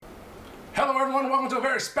Hello, everyone. Welcome to a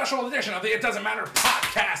very special edition of the It Doesn't Matter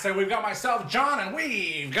podcast. And we've got myself, John, and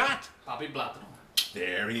we've got... Bobby Blattner.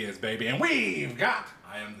 There he is, baby. And we've got...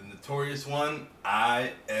 I am the notorious one.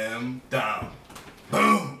 I am Dom.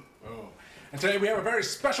 Boom. Boom. And today we have a very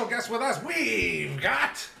special guest with us. We've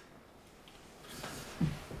got...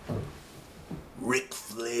 Ric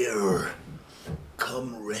Flair,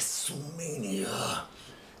 come WrestleMania,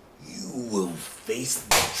 you will face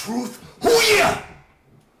the truth. Hoo-yeah!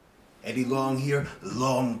 Eddie Long here,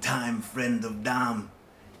 longtime friend of Dom,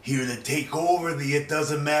 here to take over the It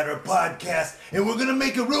Doesn't Matter podcast, and we're gonna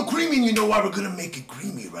make it real creamy, and you know why we're gonna make it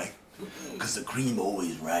creamy, right? Because the cream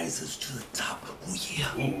always rises to the top. Oh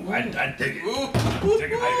yeah. Ooh, I dig it. Ooh.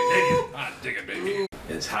 Dig it, baby. I dig it, baby.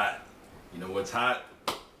 It's hot. You know what's hot?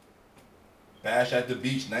 Bash at the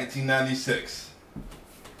Beach 1996.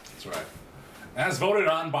 That's right. As voted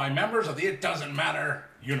on by members of the It Doesn't Matter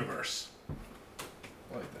universe.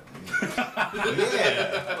 I like that.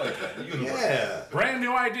 Yeah. I like that. Universe. Yeah. Brand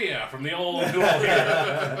new idea from the old duo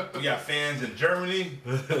here. We got fans in Germany,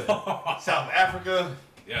 South Africa,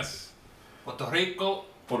 Yes. Puerto Rico.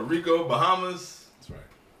 Puerto Rico, Bahamas, That's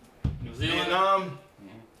right. New Zealand. Vietnam.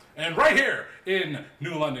 And right here in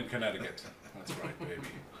New London, Connecticut. That's right, baby.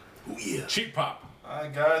 Oh yeah. Cheap pop.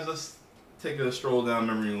 Alright guys, let's take a stroll down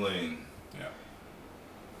memory lane. Yeah.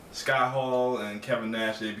 Scott Hall and Kevin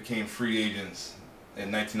Nash, they became free agents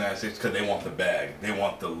in 1996 because they want the bag. They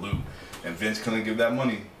want the loot. And Vince couldn't give that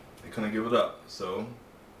money. They couldn't give it up. So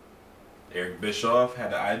Eric Bischoff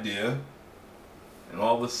had the idea. And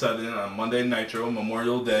all of a sudden, on Monday Nitro,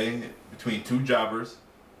 Memorial Day, between two jobbers,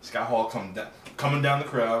 Scott Hall coming down the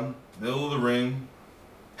crowd, middle of the ring.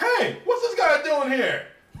 Hey, what's this guy doing here?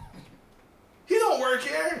 He don't work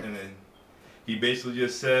here. And then he basically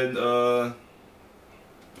just said,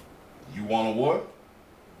 you want a war?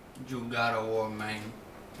 You got a war, man.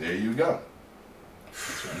 There you go.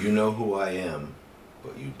 You know who I am,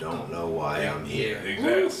 but you don't know why I'm here.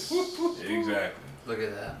 Exactly. Exactly. Look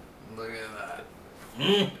at that. Look at that.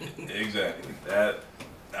 Exactly. That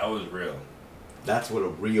was real. That's what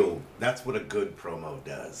a good promo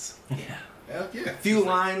does. Yeah. Heck yeah. Few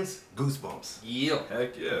lines, goosebumps. Yeah.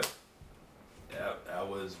 Heck yeah. Yeah, that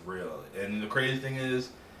was real. And the crazy thing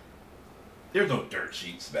is, there was no dirt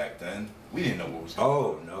sheets back then. We didn't know what was going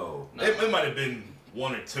on. Oh no. It might have been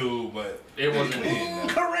one or two, but It wasn't. we didn't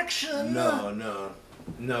know. Correction.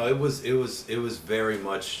 No. It was very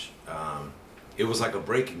much. It was like a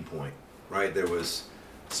breaking point, right? There was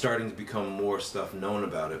starting to become more stuff known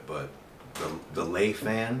about it, but the lay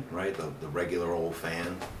fan, right, the regular old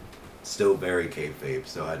fan, still very kayfabe.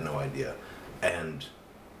 Still had no idea, and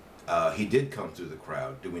he did come through the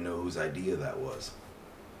crowd. Do we know whose idea that was?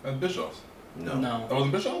 Bischoff's. No. No. That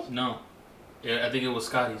wasn't Bischoff's? No. Yeah, I think it was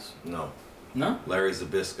Scotty's. No. No? Larry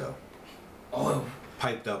Zbyszko Oh,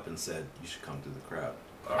 piped up and said, "You should come through the crowd."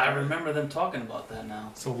 I remember them talking about that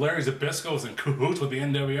now. So Larry Zbyszko's in cahoots with the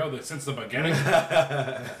NWO since the beginning?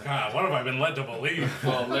 God, what have I been led to believe?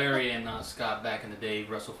 Well, Larry and Scott back in the day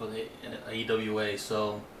wrestled for the EWA,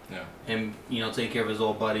 so Yeah. him, taking care of his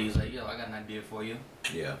old buddy, he's like, yo, I got an idea for you.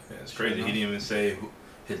 Yeah. Yeah, it's crazy. He didn't even say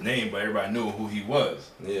his name, but everybody knew who he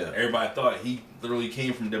was. Yeah. Everybody thought he literally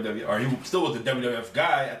came from WWF, or he still was the WWF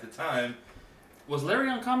guy at the time. Was Larry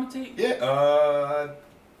on commentate? Yeah, I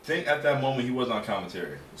think at that moment he was on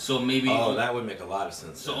commentary. So maybe. Oh, that would make a lot of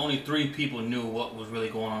sense. So then. only 3 people knew what was really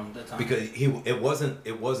going on at that time. Because it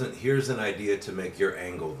wasn't. Here's an idea to make your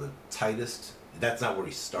angle the tightest. That's not where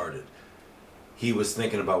he started. He was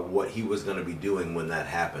thinking about what he was going to be doing when that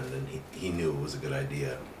happened, and he knew it was a good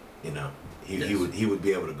idea. He would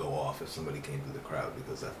be able to go off if somebody came through the crowd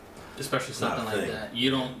because that. Especially It's not something a like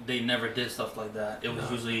thing. that. They never did stuff like that. It was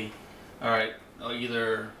No. usually, all right,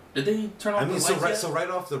 either did they turn off I mean, the so lights yet? right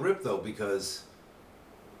off the rip though, because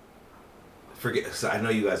so I know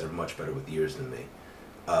you guys are much better with years than me,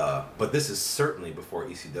 but this is certainly before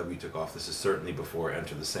ECW took off. This is certainly before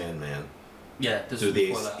Enter the Sandman. Yeah, this Through was the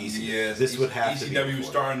before that. Yes, this would have to be ECW was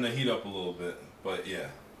before. starting to heat up a little bit, but yeah.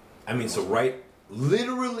 I mean, so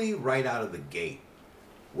literally right out of the gate,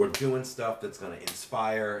 we're doing stuff that's going to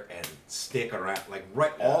inspire and stick around,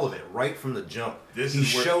 all of it, right from the jump. He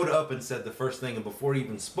showed up and said the first thing, and before he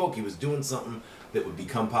even spoke, he was doing something that would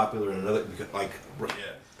become popular in another,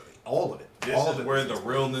 all of it. This all is of it where was the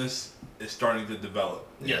inspiring. realness is starting to develop.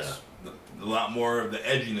 Yes. A lot more of the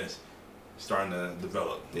edginess starting to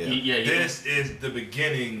develop. Yeah. This is the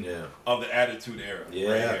beginning of the Attitude Era. Yeah.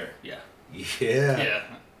 Right here. Yeah. Yeah. Yeah.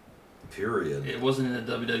 Period. It wasn't in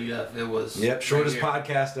the WWF. It was. Yep. Shortest right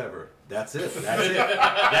podcast ever. That's it. That's it.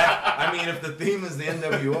 I mean, if the theme is the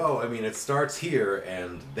NWO, I mean, it starts here,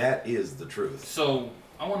 and that is the truth. So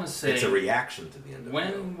I want to say It's a reaction to the NWO.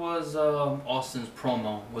 when was Austin's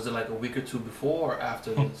promo? Was it like a week or two before or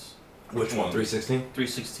after this? Which one? 316?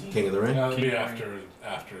 316. King of the Ring? That'll King be of the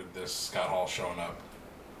after this Scott Hall showing up.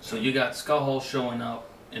 So you got Scott Hall showing up,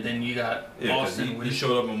 and then you got Yeah, because Austin with he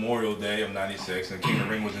showed up Memorial Day of '96, and King of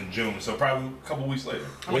the Ring was in June, so probably a couple weeks later.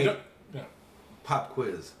 Wait. Yeah. Pop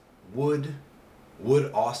quiz. Would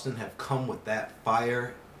Austin have come with that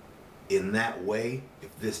fire in that way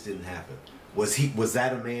if this didn't happen? Was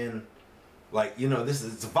that a man, like,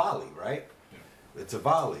 it's a volley, right? Yeah. It's a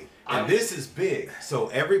volley. And this is big. So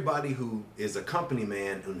everybody who is a company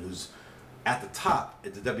man and who's at the top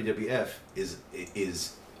at the WWF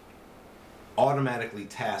is automatically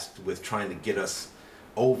tasked with trying to get us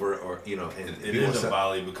over, or and it is a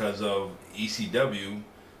volley because of ECW.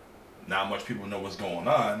 Not much people know what's going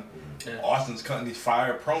on. Yeah. Austin's cutting these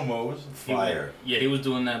fire promos. Fire. He was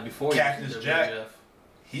doing that before. Cactus he Jack. WWF.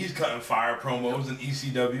 He's cutting fire promos in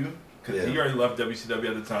ECW because he already left WCW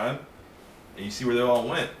at the time. And you see where they all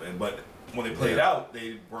went. But when they played out,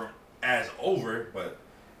 they weren't as over. But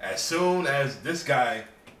as soon as this guy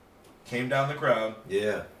came down the crowd,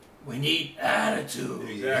 We need attitude.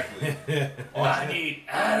 exactly. I need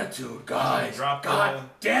attitude, guys. God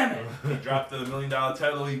damn it. He dropped the $1 million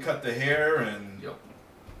title. He cut the hair and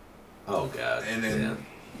Oh God. and then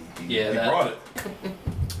Yeah, he that- brought it.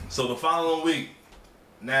 So the following week,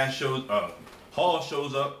 Hall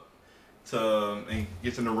shows up and he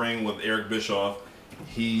gets in the ring with Eric Bischoff.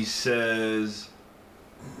 He says,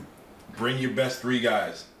 "Bring your best 3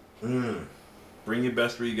 guys. Bring your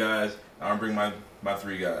best 3 guys. I'll bring my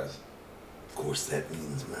 3 guys." Of course, that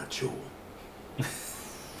means macho.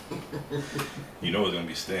 You know it's gonna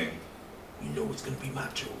be Sting. You know it's gonna be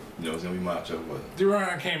macho. You know it's gonna be Macho. But The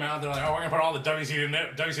runner came out, they're like, oh, we're going to put all the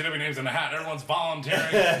WCW names in the hat. Everyone's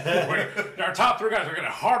volunteering. Our top 3 guys, we're going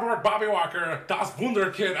to Hard Work Bobby Walker, Das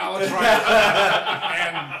Wunderkid, Alex Wright,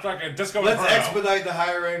 and fucking Disco Let's Inferno. expedite the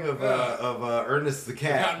hiring of Ernest the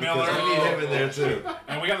Cat. Cat Miller. Because we need him in there too.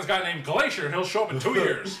 And we got this guy named Glacier, and he'll show up in 2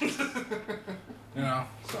 years. So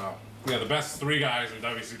we got the best 3 guys in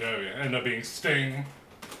WCW. End up being Sting,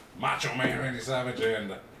 Macho Man Randy Savage,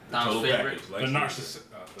 and Tom's favorite. package. the narcissist,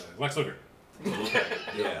 Lex Luger. Total package.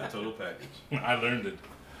 Yeah. Total package. I learned it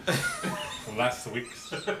from last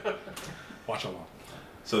week's watch along.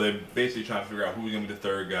 So they're basically trying to figure out who's gonna be the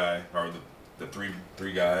 3rd guy, or the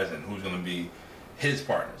three guys, and who's gonna be his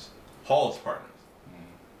partners, Hall's partners.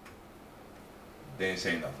 They ain't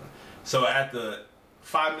saying nothing. So at the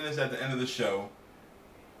 5 minutes at the end of the show,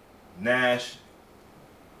 Nash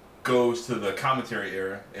goes to the commentary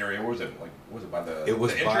area. Where was it? Like, was it by the? It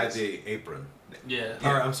was the by entrance? the apron. Yeah.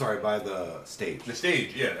 Or I'm sorry, by the stage. The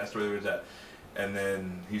stage. Yeah, that's where it was at. And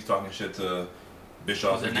then he's talking shit to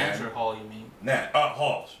Bischoff Was it again. Nash or Hall, you mean?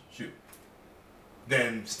 Hall. Shoot.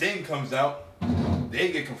 Then Sting comes out.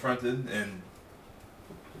 They get confronted, and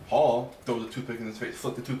Hall throws a toothpick in his face,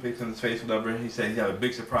 flipped the toothpick in his face, whatever. He said he's got a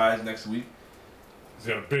big surprise next week. He's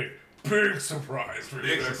got a big surprise for you.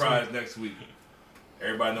 Big surprise next week.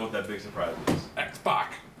 Everybody know what that big surprise is.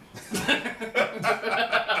 X-Pac. It's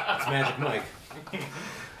Magic Mike.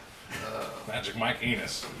 Magic Mike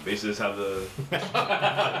Enos. Basically, that's how the.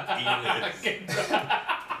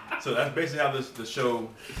 So that's basically how the show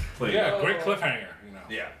played. Yeah, out. great cliffhanger, you know.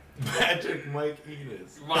 Yeah. Magic Mike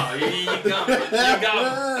Enos. Wow, you got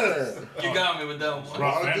me. You got me with that one.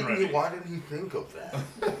 Rough and ready. Why didn't he think of that?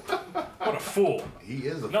 What a fool. He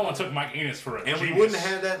is a No one took Mike Enos for a And we genius. wouldn't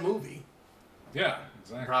have had that movie. Yeah,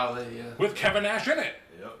 exactly. Probably, yeah. With Kevin Nash in it.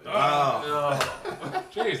 Yep. Oh.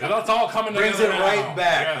 Jeez, that's all coming Brings together it now. right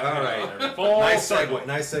back. Yeah, All yeah. right. Full Nice circle. segue.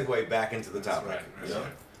 Nice segue back into the That's topic. right.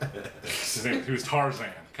 That's right. His name, he was Tarzan.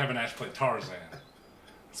 Kevin Nash played Tarzan.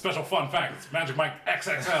 Special fun fact, it's Magic Mike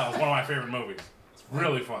XXL. It's one of my favorite movies. It's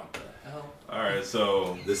really fun. All right,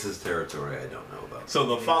 so This is territory I don't know about.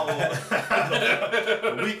 the following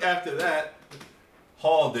the week after that,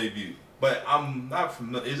 Hall debuted. But I'm not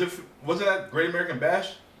familiar. Was it at Great American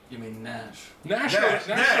Bash? You mean Nash? Nash Nash,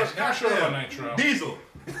 on goddamn. Nitro. Diesel.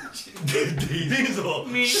 Diesel.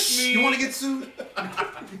 You want to get sued?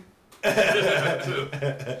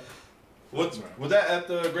 Was that at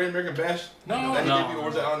the Great American Bash? No, That he no. debuted, or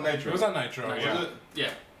was that on Nitro? It was on Nitro, Was yeah. Was it? Yeah.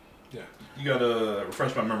 Yeah. You gotta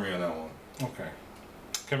refresh my memory on that one. Okay.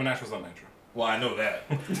 Kevin Nash was on Nitro. Well, I know that.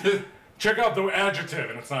 Check out the adjective,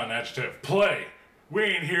 and it's not an adjective. Play. We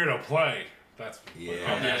ain't here to play. That's Yeah.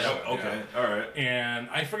 Yeah. Okay. All right. And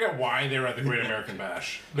I forget why they were at the Great American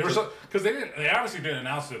Bash. There was because they obviously didn't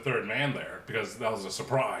announce the 3rd man there because that was a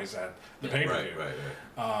surprise at the pay-per-view. Right.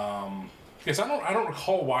 Yes, I don't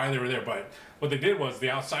recall why they were there, but what they did was the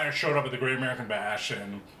Outsiders showed up at the Great American Bash,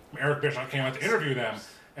 and Eric Bischoff came out to interview them.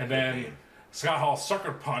 And then Scott Hall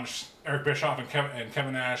sucker punched Eric Bischoff and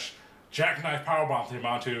Kevin Nash, jackknife powerbombed him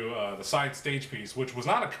onto the side stage piece, which was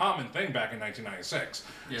not a common thing back in 1996.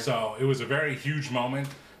 Yeah. So it was a very huge moment.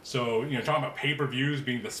 So, talking about pay-per-views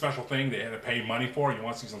being the special thing they had to pay money for, you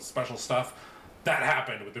want to see some special stuff, that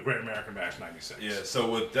happened with the Great American Bash 96. Yeah, so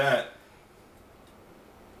with that,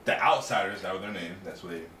 the Outsiders, that was their name. That's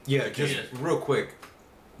what they... Yeah, just real quick.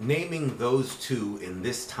 Naming those two in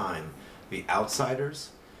this time, the Outsiders,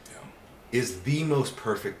 is the most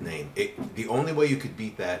perfect name. The only way you could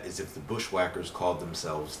beat that is if the Bushwhackers called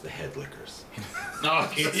themselves the Headlickers.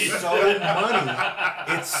 It's so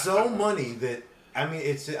money. It's so money that,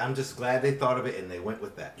 I'm just glad they thought of it and they went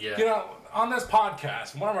with that. Yeah. On this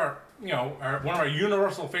podcast, one of our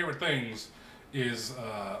universal favorite things is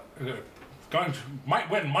might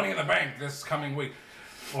win Money in the Bank this coming week,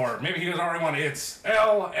 or maybe he has already won. It's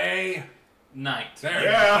L.A. Knight. There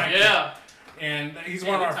Yeah. And he's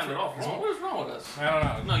one of our. What is wrong with us? I don't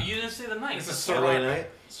know. No, you didn't say the Knight. It's a LA Knight?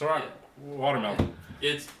 Ciroc watermelon.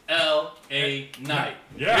 It's L.A. Knight.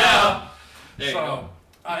 Yeah. There you go.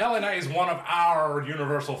 LA Knight is one of our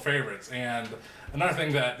universal favorites, and another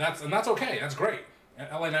thing that's okay. That's great.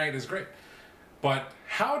 LA Knight is great. But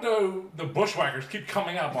how do the Bushwhackers keep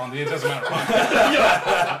coming up on the It Doesn't Matter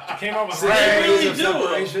podcast? Came up with They Ray, really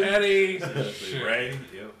do. Eddie, Ray,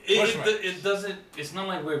 yep. It doesn't. It's not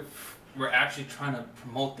like we're actually trying to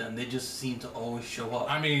promote them. They just seem to always show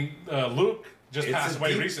up. I mean, Luke just It's passed a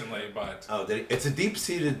away deep- recently, but It's a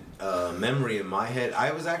deep-seated memory in my head.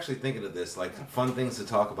 I was actually thinking of this, like fun things to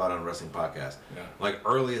talk about on a wrestling podcast, like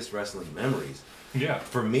earliest wrestling memories. yeah.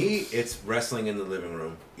 For me, it's wrestling in the living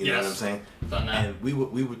room. You know what I'm Yes. saying? Done that. And we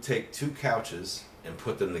would take two couches and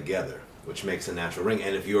put them together, which makes a natural ring.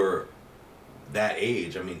 And if you're that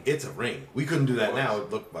age, it's a ring. We couldn't do that now. It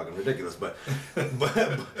would look fucking ridiculous. But you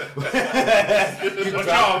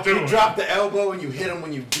drop the elbow and you hit him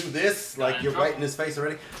when you do this, like you're right in his face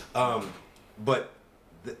already.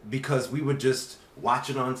 Because we would just watch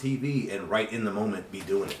it on TV and right in the moment be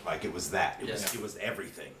doing it. Like it was that. It was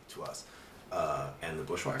everything to us. And the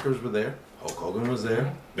Bushwhackers were there. Hulk Hogan was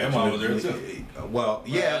there. Benoit was there too. Well,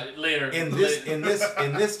 yeah. Later. In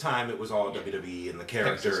this time, it was all WWE and the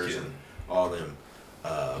characters and all them.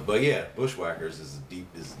 But yeah, Bushwhackers is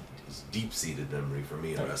deep-seated memory for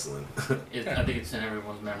me in wrestling. I think it's in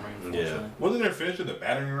everyone's memory. Unfortunately. Wasn't there finish with the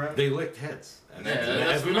battering ram? They licked heads. And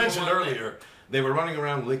as we mentioned earlier, they were running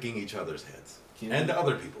around licking each other's heads and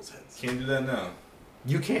other people's heads. Can't do that now.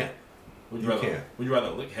 You can't. Would you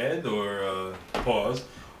rather lick head or pause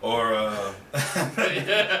or or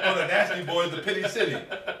the Nasty Boys, the Pity City,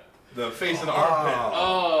 the face in the armpit?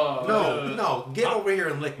 Oh. No, get over here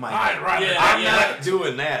and lick my head. I'm not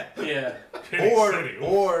doing that. Yeah.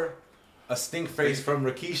 Or a stink face from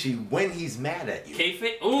Rikishi when he's mad at you.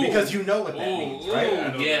 Kayfabe? Ooh. Because you know what that means,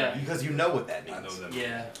 right? Yeah. Because you know what that means. I know that.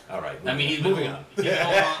 Yeah. All right. He's moving on.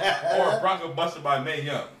 Or a Bronco Buster by Mae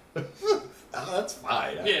Young. Oh, that's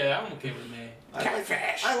fine. Yeah, I'm okay with me.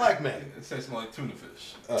 I like May. It tastes more like tuna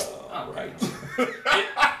fish. Oh, right.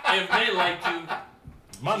 If they like you,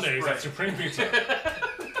 Mondays at Supreme Pizza.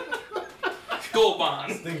 Gold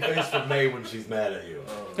Bond. Stink face from May when she's mad at you.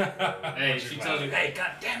 Hey, she tells you, hey,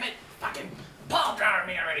 god damn it, fucking ball driver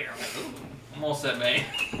me already. I'm like, ooh, I'm all set, man.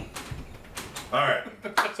 All right.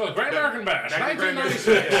 So the Great American Bash, Back to the Great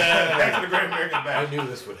 1996. Back to the Great American I Bash. knew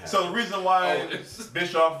this would happen. So the reason why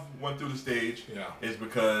Bischoff went through the stage is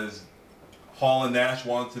because Hall and Nash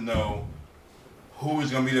wanted to know who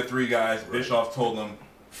was going to be the three guys. Right. Bischoff told them,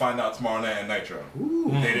 find out tomorrow night at Nitro. Ooh.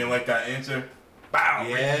 They didn't like that answer. Bow!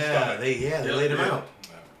 Yeah, they laid him out.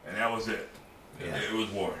 And that was it. Yeah. It was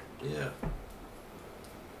war. Yeah.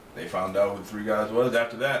 They found out who the three guys was.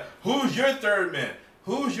 After that, who's your third man?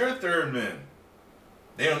 Who's your third man?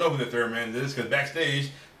 They don't know who the third man is because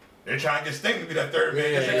backstage, they're trying to get Sting to be that third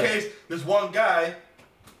man. Just in case this one guy.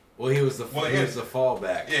 Well, he was the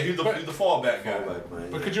fallback. Yeah, he's the fallback guy.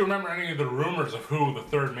 But could you remember any of the rumors of who the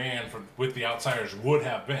third man with the Outsiders would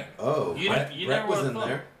have been? Oh, Brett was in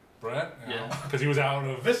there. Brett? Yeah. Because he was out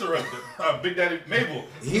of... Viscera, Big Daddy Mabel.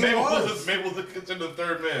 Mabel's considered the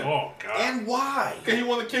third man. Oh, God. And why? Because he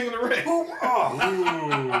won the King of the Ring. Ooh.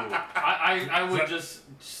 I would just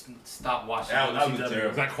stop watching WCW.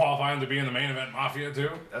 Does that qualify him to be in the main event Mafia,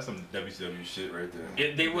 too? That's some WCW shit right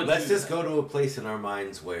there. Let's just go to a place in our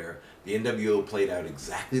minds where the NWO played out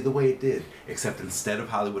exactly the way it did, except instead of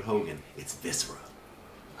Hollywood Hogan, it's Viscera.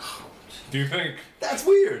 Do you think... That's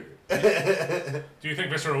weird. Do you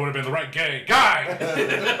think Viscera would have been the right gay guy?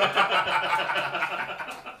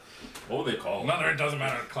 What would they call him? Another It Doesn't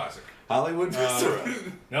Matter classic. Hollywood Viscera.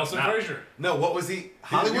 Nelson Frazier. No, what was he?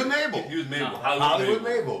 Hollywood Mabel. He was Mabel. No, Hollywood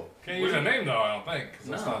Mabel. Can't use a name though, I don't think, because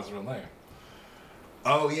that's No. not his real name.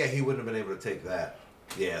 Oh yeah, he wouldn't have been able to take that.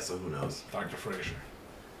 Yeah, so who knows? Dr. Frazier.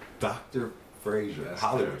 Dr. Frazier. That's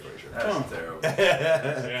Hollywood terrible. Frazier. That's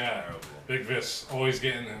terrible. Yeah. Big Vis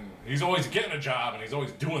he's always getting a job and he's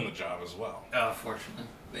always doing the job as well. Unfortunately,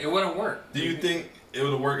 it wouldn't work. Do you think it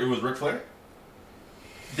would have worked? It was Ric Flair.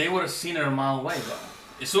 They would have seen it a mile away though.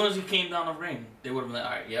 As soon as he came down the ring, they would have been like,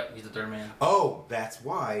 all right, yep, he's the third man. Oh, that's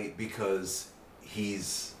why, because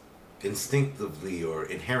he's instinctively or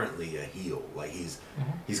inherently a heel. Like he's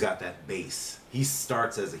got that base. He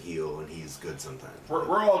starts as a heel and he's good sometimes.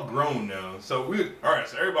 We're all grown now, so all right.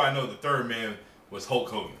 So everybody knows the third man was Hulk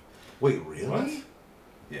Hogan. Wait, really? What?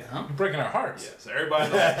 Yeah. Huh? You're breaking our hearts. Yeah. So everybody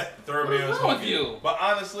knows the third man was wrong with Hogan. you? But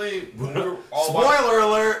honestly, when we were all Spoiler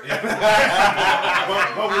alert!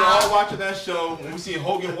 when we were all watching that show, when we see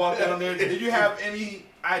Hogan walk down there, did you have any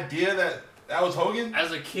idea that was Hogan?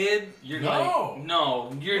 As a kid, you're No. like,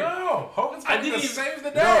 no, you're. No, Hogan's I coming to didn't even- save the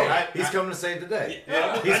No, day. he's coming to save the day.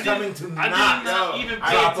 Yeah. He's I coming didn't- to I not did not no, even I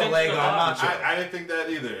pay drop a attention leg to on Bobby. Macho. I didn't think that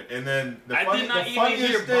either. And then the I did not even funniest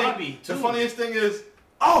hear thing, Bobby, the too. funniest thing is,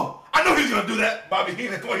 oh, I know he's gonna do that. Bobby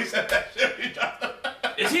Heenan when he said that shit. He dropped it.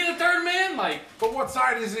 Is he the third man? Like, But what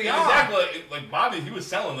side is he on? Exactly. Like Bobby, he was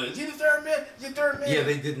selling it. Is he the third man? Is he the third man? Yeah,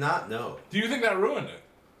 they did not know. Do you think that ruined it?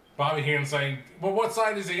 Bobby Heenan saying, well, what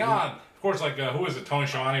side is he on? Of course, like, who is it, Tony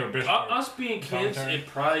Schiavone or Bishop? us being kids,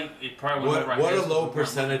 Commentary. it probably went What over our a heads low because we weren't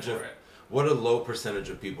percentage looking of for it. what a low percentage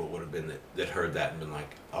of people would have been that heard that and been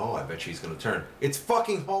like, oh, I bet she's gonna turn. It's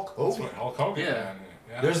fucking Hulk That's Hogan. what Hulk Hogan. Yeah. Man.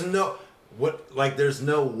 Yeah. There's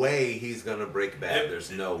no way he's gonna break bad.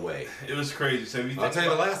 There's no way. It was crazy. So if you I'll think tell you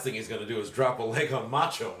the about- last thing he's gonna do is drop a leg on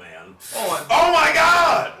Macho Man. Oh my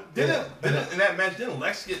God! Didn't in that match? Didn't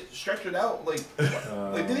Lex get stretchered out? Like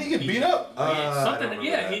didn't he get beat up? Yeah, I don't something. remember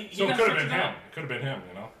Yeah, that. he So it got could have been stretched him. out. It could have been him,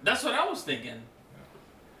 you know? That's what I was thinking.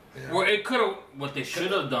 Yeah. Where it could have, what they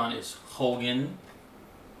should have done is Hogan,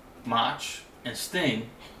 Mach, and Sting.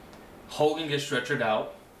 Hogan gets stretchered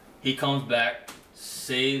out. He comes back,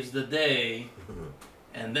 saves the day,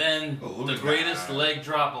 and then Oh, the look at greatest that. leg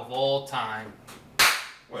drop of all time.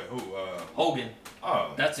 Wait, who? Hogan.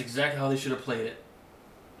 Oh, That's exactly how they should have played it.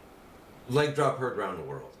 Leg drop heard around the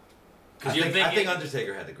world. I 'Cause you're think thinking-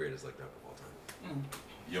 Undertaker had the greatest leg drop of all time.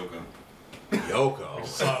 Yoko. Yoko.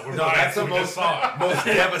 So we're No, that's the we just most saw it. most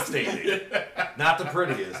devastating. Not the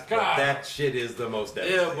prettiest. But God. that shit is the most Yeah,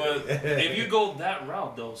 devastating. but if you go that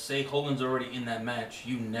route, though, say Hogan's already in that match,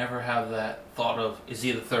 you never have that thought of, is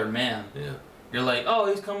he the third man? yeah. You're like, oh,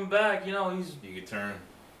 he's coming back, you know, You could turn.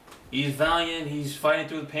 he's valiant, he's fighting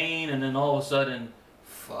through the pain, and then all of a sudden,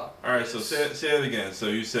 fuck. All right, so say it again. So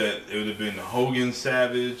you said it would have been Hogan,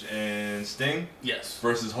 Savage, and Sting Yes.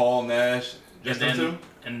 versus Hall, Nash, just and them then, two.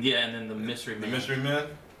 and yeah, and then the mystery The man. Mystery Man.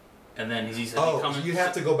 And then he said, Oh, he coming. you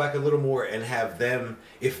have to go back a little more and have them.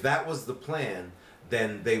 If that was the plan,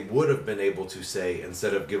 then they would have been able to say,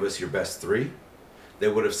 instead of give us your best three, they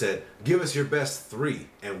would have said, give us your best three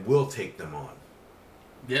and we'll take them on.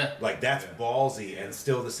 Yeah. Like, that's Yeah. ballsy and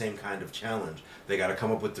still the same kind of challenge. They got to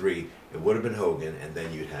come up with three. It would have been Hogan, and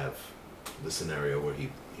then you'd have the scenario where he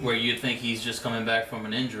Where you think he's just coming back from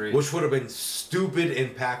an injury. which would have been stupid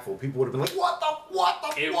impactful. People would have been like, what?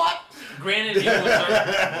 It- Granted,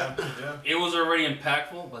 Yeah. it was already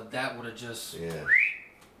impactful, but that would have just Yeah.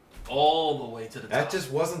 all the way to the top. That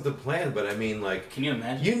just wasn't the plan, but I mean, like, Can you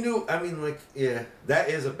imagine? you knew, I mean, like, yeah, that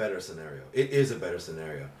is a better scenario. It is a better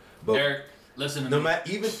scenario. But Eric, listen to no me.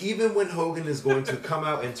 matter, even when Hogan is going to come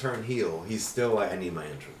out and turn heel, he's still like, I need my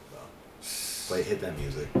intro, though. Like, hit that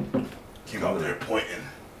music. Came out there pointing.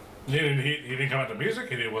 He didn't come out to music.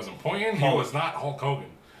 He wasn't pointing. He was not Hulk Hogan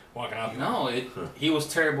walking out there. No, he was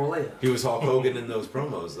terrible later. He was Hulk Hogan in those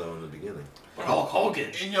promos, though, in the beginning. But Hulk Hogan.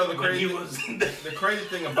 And you know the when crazy, he was the crazy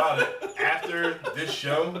thing about it, after this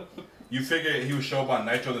show, you figure he would show up on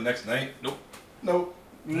Nitro the next night. Nope. Nope.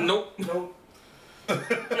 Nope. Nope.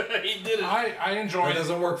 He did it. I That enjoyed.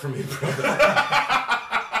 doesn't work for me, brother.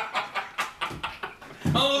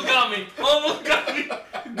 Almost got me. Almost got me.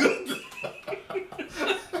 Good.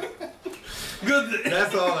 Good.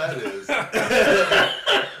 That's all that is.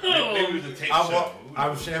 Maybe it was a tape show.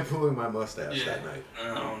 I'm shampooing my mustache Yeah. that night. I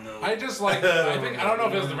don't know. I just like. I don't know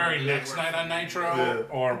if it was the very next night on Nitro Yeah.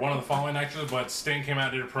 or one of the following Nitros, but Sting came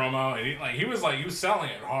out and did a promo, and he was selling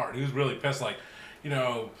it hard. He was really pissed, like, you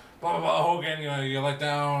know, blah blah blah. Hogan, you know, you let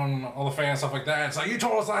down all the fans, stuff like that. It's like, you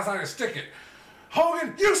told us last night to stick it.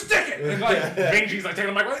 Hogan, you stick it! And like Benji's like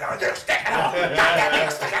taking the mic, like, oh, you stick it! Oh, goddamn,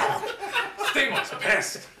 you stick it! Sting was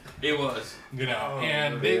pissed. It was. You know, Oh,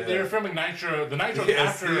 and yeah. they were filming Nitro. The Nitro Yeah,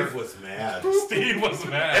 after Steve was mad. Steve was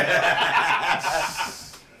mad.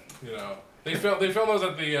 You know, they filmed those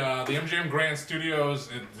at the MGM Grand Studios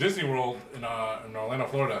at Disney World in Orlando,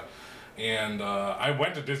 Florida. And I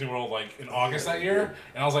went to Disney World like in August that year,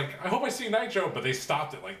 and I was like, I hope I see Nitro, but they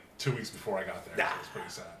stopped it like 2 weeks before I got there. So it was pretty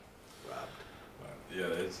sad. Yeah,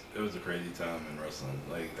 it was a crazy time in wrestling.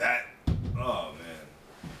 Like that. Oh man.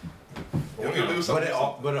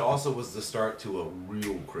 But it also was the start to a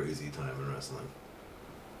real crazy time in wrestling.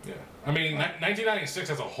 Yeah, I mean, 1996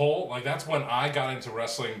 as a whole, like that's when I got into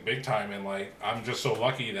wrestling big time, and like I'm just so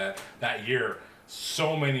lucky that year,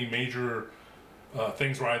 so many major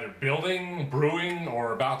things were either building, brewing,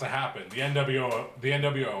 or about to happen. The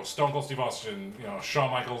NWO, Stone Cold Steve Austin, you know, Shawn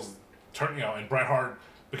Michaels, and Bret Hart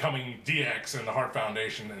becoming DX and the Hart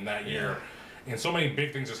Foundation in that year, and so many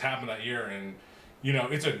big things just happened that year, and you know,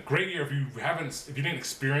 it's a great year if you didn't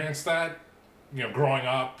experience that. You know, growing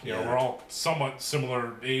up, you know, we're all somewhat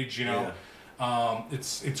similar age. You know,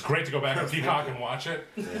 it's great to go back on Peacock and watch it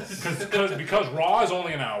because Raw is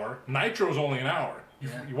only an hour, Nitro is only an hour.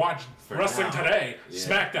 You watch wrestling today,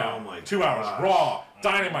 SmackDown, 2 hours, Raw,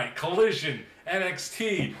 Dynamite, Collision,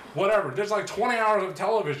 NXT, whatever. There's like 20 hours of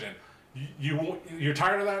television. You're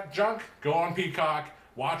tired of that junk? Go on Peacock,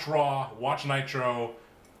 watch Raw, watch Nitro,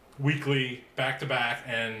 weekly, back to back,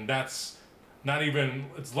 and that's. Not even,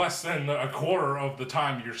 it's less than a quarter of the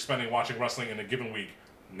time you're spending watching wrestling in a given week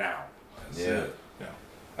now. Yeah. Yeah.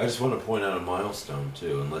 I just want to point out a milestone,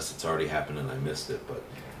 too, unless it's already happened and I missed it, but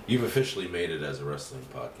you've officially made it as a wrestling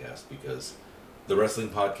podcast because the wrestling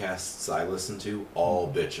podcasts I listen to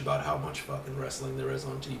all bitch about how much fucking wrestling there is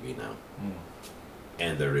on TV now.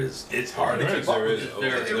 And there is. It's hard to keep up There with is, it.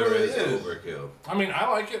 there is overkill. I mean, I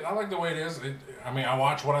like it. I like the way it is. I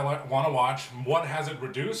watch what I want to watch. What has it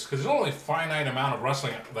reduced? Because there's only a finite amount of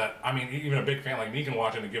wrestling that, I mean, even a big fan like me can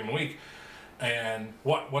watch in a given week. And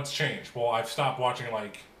what's changed? Well, I've stopped watching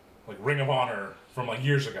like Ring of Honor from like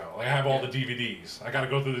years ago. Like I have all the DVDs. I got to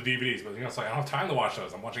go through the DVDs, but you know, it's like I don't have time to watch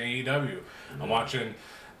those. I'm watching AEW. I'm watching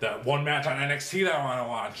that one match on NXT that I want to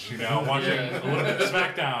watch. You know, I'm watching a little bit of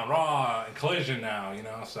SmackDown, Raw, and Collision now. You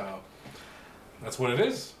know, so that's what it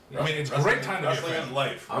is. I mean, it's a great time to be a wrestling fan. is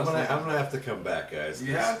life. I'm gonna have to come back, guys.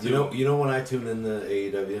 You have to. You know when I tune in to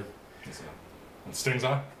AEW? And Sting's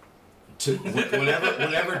on.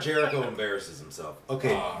 Whenever Jericho embarrasses himself.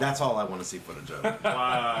 Okay, that's all I want to see footage of.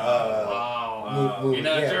 Wow. You're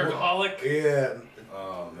not a Jerichoholic? Yeah.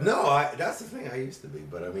 Oh, man. No, that's the thing. I used to be,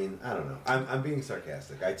 but I mean, I don't know. I'm being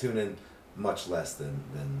sarcastic. I tune in much less than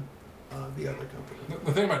the other company.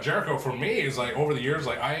 The thing about Jericho for me is like over the years,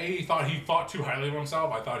 like I thought he thought too highly of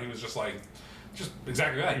himself. I thought he was just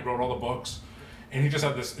exactly that. He wrote all the books, and he just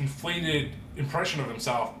had this inflated impression of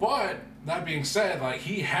himself. But that being said, like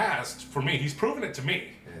he's proven it to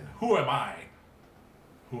me. Yeah. Who am I?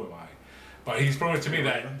 But he's proven it to me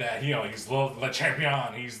that you know he's the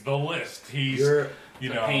champion. He's the list. He's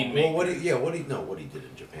pain well, what he did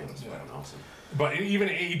in Japan was fucking awesome. But even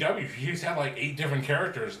in AEW, he's had like 8 different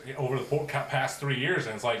characters over the past 3 years,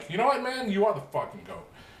 and it's like, you know what, man, you are the fucking GOAT.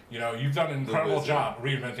 You know, you've done an incredible job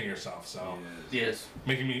reinventing yourself. So Yes.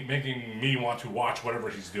 making me want to watch whatever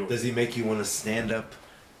he's doing. Does he make you want to stand up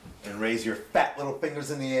and raise your fat little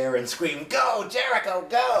fingers in the air and scream, "Go, Jericho,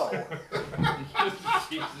 go"?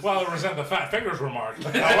 Well, I resent the fat fingers remark.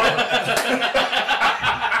 However,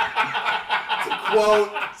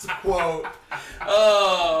 It's a quote.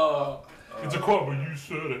 Oh. it's a quote, but you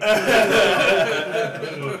said it.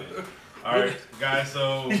 All right, guys.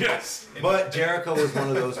 So Yes. But Jericho was one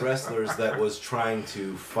of those wrestlers that was trying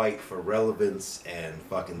to fight for relevance and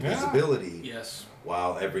fucking visibility. Yes.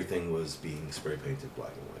 While everything was being spray painted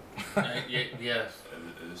black and white. Yes.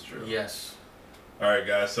 it is true. Yes. All right,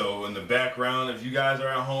 guys. So in the background, if you guys are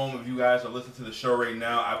at home, if you guys are listening to the show right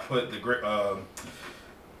now, I put the great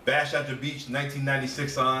Bash at the Beach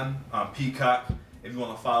 1996 on Peacock. If you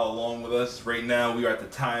want to follow along with us, right now we are at the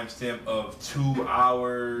timestamp of 2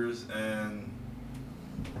 hours and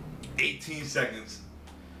 18 seconds.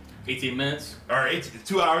 18 minutes. Or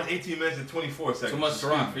 2 hours, 18 minutes, and 24 seconds. Too much to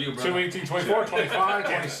run for you, bro. 2, 18, 24, 25,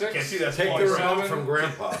 26. Can't see that Take small. the remote from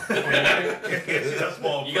Grandpa. Can't see that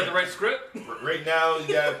small. You got the right script? Right now,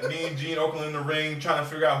 you got me and Gene Oakland in the ring trying to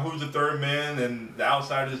figure out who's the third man, and the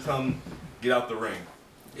outsiders tell him, get out the ring.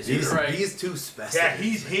 Is he right? These two specimens. Yeah,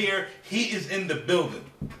 he's here. He is in the building.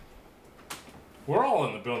 We're all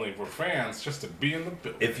in the building. We're fans just to be in the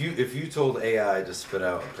building. If you told AI to spit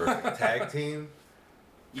out a perfect tag team,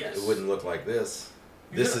 Yes. it wouldn't look like this.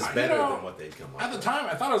 This is better than what they'd come up At the with. time,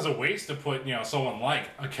 I thought it was a waste to put someone like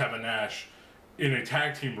a Kevin Nash in a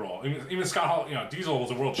tag team role. Even Scott Hall, Diesel was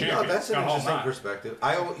a world champion. No, that's an Scott Hall's interesting not. perspective.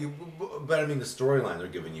 But I mean, the storyline they're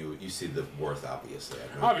giving you see the worth, obviously.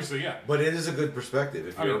 I know. Obviously, yeah. But it is a good perspective.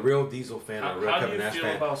 If you're a real Diesel fan or a real how do Kevin you Nash feel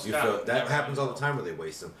fan, about you Scott feel that never happens all having the time where they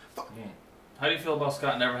waste them. How do you feel about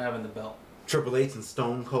Scott never having the belt? Triple H and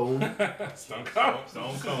Stone Cold. Stone Cold.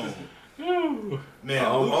 Stone Cold. Ooh. Man,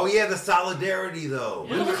 Oh yeah, the solidarity though.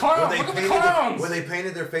 Look at the clowns. Look at the clowns. When they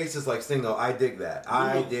painted their faces like Sting, though, I dig that.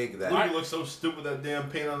 I dig that. Luger looks so stupid with that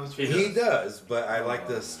damn paint on his face. He does, but I like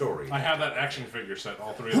the story. I have that action figure set,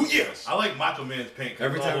 all three of Ooh, them. yeah. I like Macho Man's paint.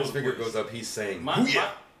 Every time his his figure goes up, he's saying, Mach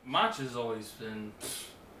has always been.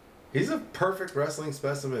 He's a perfect wrestling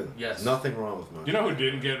specimen. Yes. Nothing wrong with Mach. You know who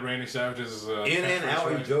didn't get Randy Savage's In and catchphrase out,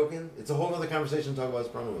 are you right? joking? It's a whole other conversation to talk about his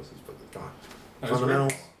promos. Come on. That's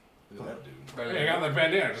Fundamentals. Look at that dude. Hey, I got that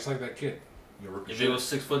bandana just like that kid. If it was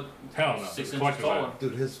 6 foot, Hell no. 6 It's inches collector's taller. item.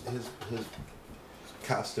 Dude, his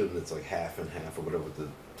costume that's like half and half or whatever with the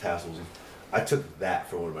tassels. I took that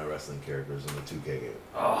for one of my wrestling characters in the 2K game.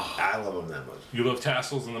 Oh, I love him that much. You love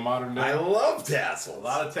tassels in the modern day? I love tassels. A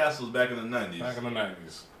lot of tassels back in the 90s. Back in the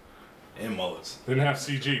 90s. And mullets. They didn't have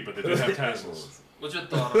CG, but they did have tassels. what's your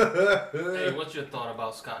thought? Hey, what's your thought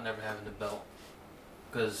about Scott never having the belt?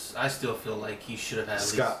 Because I still feel like he should have had.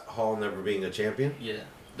 Scott Hall never being a champion? Yeah,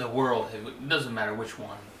 the world. It doesn't matter which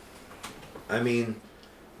one. I mean,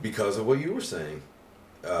 because of what you were saying,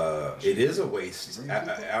 it is a waste.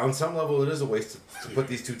 On some level, it is a waste to put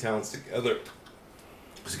these two talents together.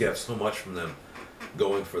 Because you get so much from them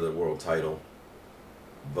going for the world title.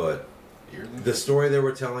 But the story they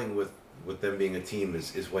were telling with them being a team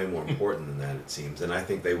is way more important than that, it seems. And I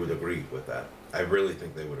think they would agree with that. I really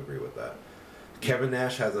think they would agree with that. Kevin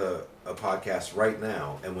Nash has a podcast right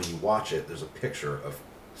now, and when you watch it, there's a picture of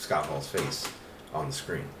Scott Hall's face on the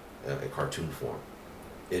screen, in cartoon form.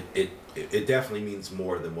 It definitely means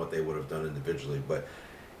more than what they would have done individually, but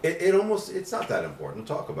it's not that important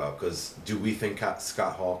to talk about, because do we think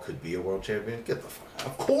Scott Hall could be a world champion? Get the fuck out.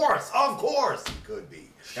 Of course he could be.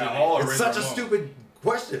 Scott Hall or It's Razor such a Ramon? stupid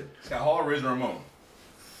question. Scott Hall or Razor Ramon?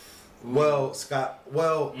 Scott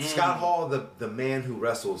Hall, the man who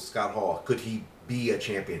wrestles Scott Hall, could he be a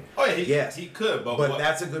champion? Oh yeah, yes, he could, but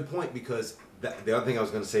that's a good point, because the other thing I was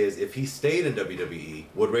going to say is, if he stayed in WWE,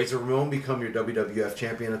 would Razor Ramon become your WWF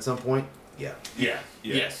champion at some point? Yeah.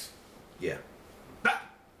 Yes. Yeah.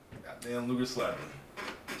 Goddamn Luger slapped him.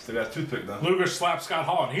 Still got a toothpick though. Luger slapped Scott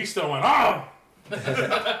Hall, and he still went, oh!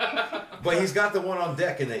 But he's got the one on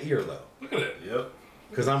deck in the ear, though. Look at it. Yep.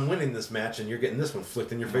 Because I'm winning this match, and you're getting this one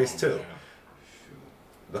flicked in your face, too. Man.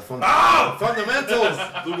 The fundamentals!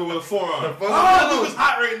 Luger with a forearm. The Oh, fundamentals! Luger's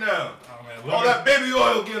hot right now. Oh, man. All Luger, that baby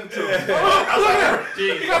oil getting to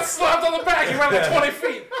him. he got slapped on the back. He ran like 20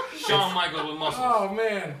 feet. Shawn Michaels with muscles. Oh,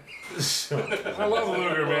 man. I love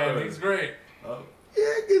Luger, man. He's great. Yeah,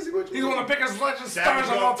 Gizzy, what you He's one of the biggest legend stars Savage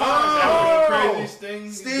of all up. time. Savage Oh! crazy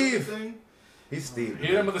Sting. Steve. Thing. He's Steve.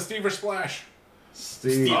 Hit him with a Stever splash.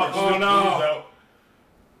 Steve. Oh, no. Out.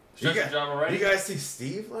 Stretch the job already. You guys see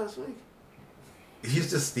Steve last week? He's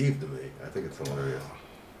just Steve to me. I think it's hilarious.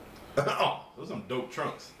 Oh, those are some dope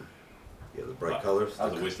trunks. Yeah, the bright colors.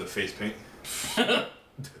 That was a waste of face paint.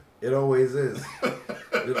 It always is.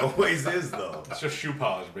 It always is, though. It's just shoe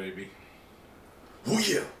polish, baby. Oh,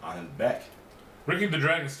 yeah. On his back. Ricky the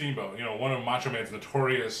Dragon Steamboat, one of Macho Man's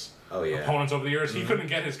notorious opponents over the years, he couldn't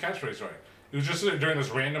get his catchphrase right. It was just during this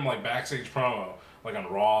random backstage promo, like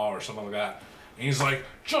on Raw or something like that. And he's like,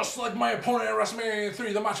 just like my opponent at WrestleMania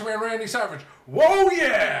 3, the Macho Man Randy Savage. Whoa,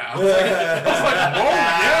 yeah! I was like, whoa,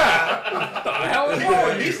 yeah! What the hell is wrong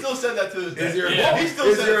with He you? still said that to this day. Is your, He still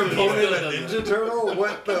is said your that to this opponent day. a Ninja Turtle?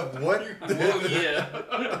 What the? What? Oh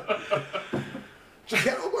yeah.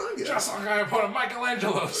 Cowabunga. Just like my opponent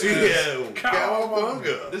Michelangelo. Yeah, Cowabunga.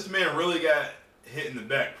 Cowabunga. This man really got hit in the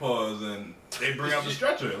back paws, and they bring out the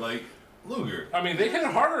stretcher like Luger. I mean, they hit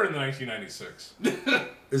harder in 1996.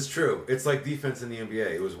 It's true. It's like defense in the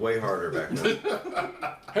NBA. It was way harder back then.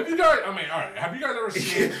 Have you guys, all right, have you guys ever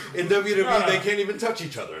seen, In WWE, No. they can't even touch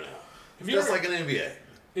each other now. have you Just ever, like in NBA.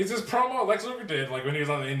 is this promo Lex Luger did, when he was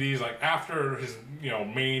on the indies, after his,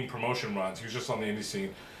 main promotion runs, he was just on the indie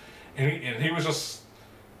scene, and he was just,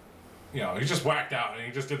 he just whacked out, and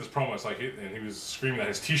he just did this promo, and he was screaming that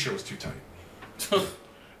his t-shirt was too tight.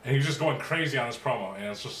 And he was just going crazy on this promo, and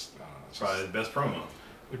it's just, Probably his best promo.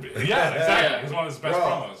 yeah, exactly. Yeah. It's one of his best Bro.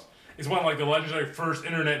 promos. It's one of the legendary first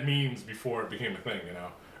internet memes before it became a thing,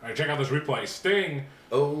 All right, check out this replay. Sting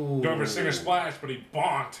going for a Stinger splash, but he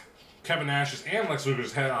bonked Kevin Nash's and Lex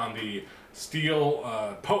Luger's head on the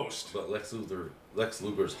steel post. But Lex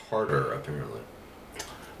Luger's harder, apparently.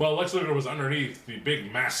 Well, Lex Luger was underneath the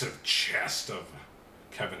big, massive chest of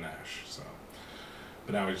Kevin Nash. So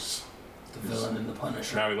But now he's The villain and the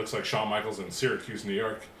Punisher. now he looks like Shawn Michaels in Syracuse, New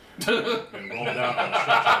York, and rolled out on a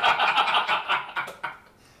stretcher.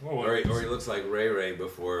 Whoa, Or he looks like Ray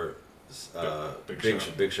before Big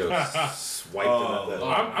Show swiped him at the...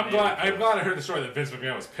 I'm glad I heard the story that Vince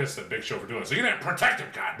McMahon was pissed at Big Show for doing it. So you didn't protect him,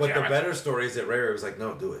 God But damn the it. better story is that Ray was like,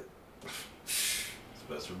 no, do it. It's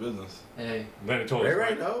best for business. Hey. And then he told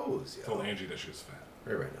Ray knows. told Angie that she was fat.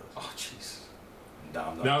 Ray knows. Oh, jeez.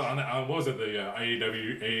 Dom. Now, on what was it, the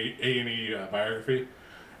AEW A&E biography?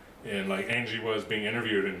 And like Angie was being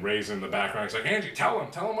interviewed and Ray's in the background. He's like, Angie, tell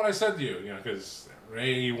him what I said to you. You know, because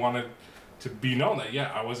Ray wanted to be known that, yeah,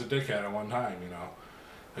 I was a dickhead at one time, you know.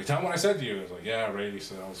 Like, tell him what I said to you. I was like, yeah, Ray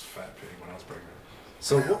said I was a fat pig when I was pregnant.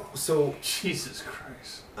 So Jesus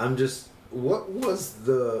Christ. I'm just... What was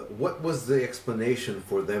the explanation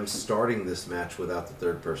for them starting this match without the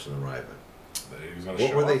third person arriving?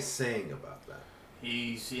 What were they saying about that?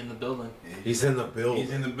 He's in the building. He's in the building.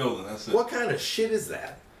 He's in the building. That's it. What kind of shit is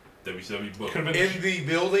that? WCW book. In the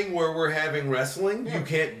building where we're having wrestling, you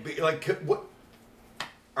can't be like, what?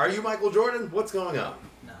 Are you Michael Jordan? What's going on?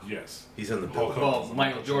 No. Yes. He's in the Hulk building. Well,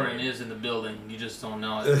 Michael Jordan is in the building. You just don't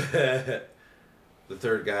know it. The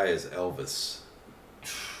third guy is Elvis.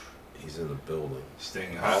 He's in the building.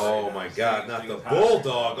 Sting. Oh my God! Not the Sting's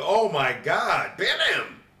Bulldog. Oh my God!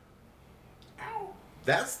 Bam!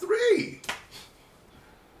 That's 3.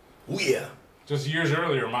 Oh yeah. Just years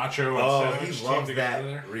earlier, Macho and Oh, Savage he teamed loved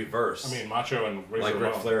together. that reverse. I mean, Macho and Razor like Ric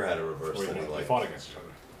Ramon. Flair had a reverse Wait, that he they liked. fought against each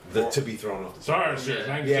other. To be thrown off the top. Sorry, serious.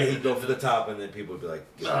 Yeah. Yeah, he'd go for the top, and then people would be like,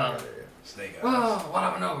 "Get out of here." Sting. Oh, what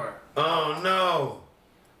happened over? Oh no!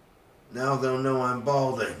 Now they'll know I'm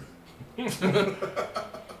balding.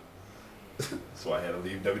 That's why I had to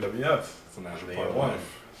leave WWF. It's a natural They part of won.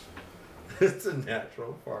 life. It's a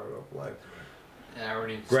natural part of life. Yeah, I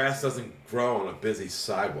already. Grass doesn't grow on a busy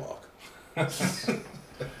sidewalk. I'm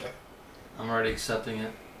already accepting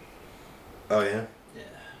it. Oh yeah. Yeah.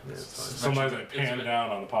 Yeah, it's fine. Sometimes I pan down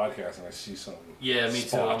on the podcast and I see some. Yeah, me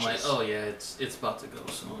too. I'm like, splotches. oh yeah, it's about to go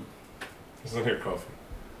soon. Listen here, Kofi.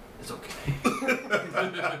 It's okay.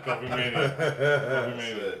 Kofi made it. Kofi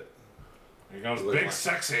made it. Here comes Look Big like-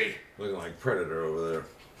 Sexy. Looking like Predator over there.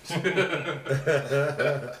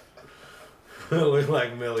 Looking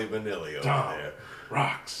like Milli Vanilli over Dom. there.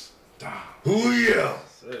 Rocks. Dom. Ooh yeah!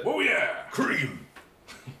 That's it. Oh yeah. Cream!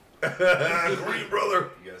 Cream, brother!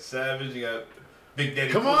 You got Savage. You got Big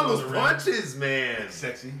Daddy. Come Cool on, the those ring. punches, man!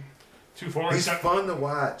 Sexy. Two former He's fun to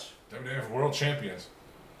watch. WWF World Champions.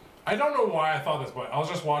 I don't know why I thought this, but I was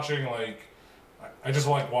just watching I just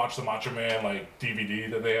watched the Macho Man DVD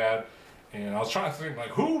that they had, and I was trying to think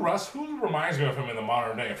who reminds me of him in the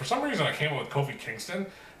modern day. And for some reason, I came up with Kofi Kingston,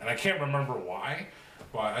 and I can't remember why,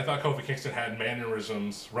 but I thought Kofi Kingston had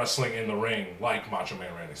mannerisms wrestling in the ring like Macho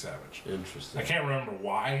Man Randy Savage. I Interesting. can't remember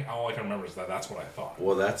why. All I can remember is that's what I thought.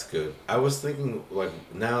 Well, that's good. I was thinking,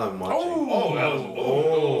 now I'm watching. Oh, that was.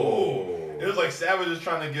 Oh. It was like Savage was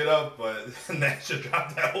trying to get up, but Nash just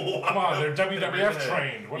dropped that whole. Come on, they're WWF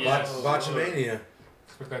trained. What Yeah. the Botchamania.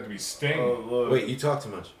 expect that to be Sting? Oh, Lord. Wait, you talk too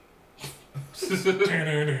much.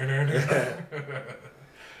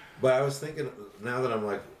 But I was thinking, now that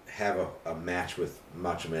I'm have a match with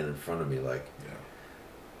Macho Man in front of me,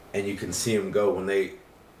 and you can see him go when they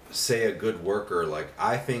say a good worker,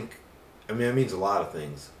 I think, I mean, it means a lot of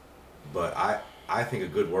things, but I think a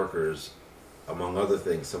good worker is, among other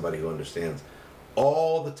things, somebody who understands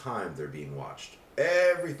all the time they're being watched.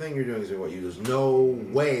 Everything you're doing is being watched. There's no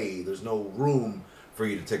way, there's no room for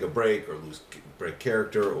you to take a break or break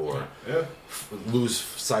character or lose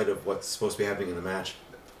sight of what's supposed to be happening in the match.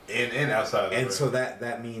 And outside of the And ring. so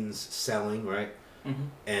that means selling, right? Mm-hmm.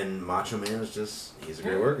 And Macho Man is he's a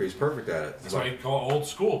great worker. He's perfect at it. That's why you call it old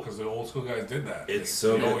school, because the old school guys did that. It's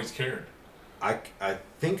so they good. always cared. I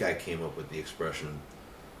think I came up with the expression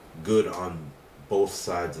good on both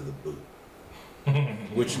sides of the boot.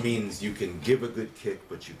 Which means you can give a good kick,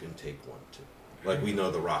 but you can take one too. Like we know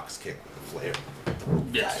the Rock's kick with the Flair.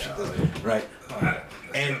 Yeah. Right?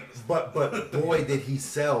 And but boy did he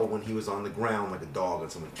sell when he was on the ground like a dog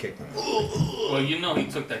and someone kicked him. Well, he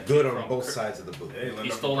took that Good kit on from both Kurt. sides of the boot. Hey, He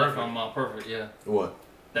stole that from Perfect, yeah. What?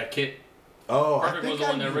 That kit. Oh, I Perfect think was the I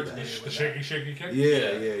one that knew originated The with shaky, shaky kick? Yeah.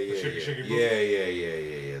 shaky, shaky boot.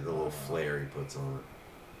 Yeah. The little flare he puts on it.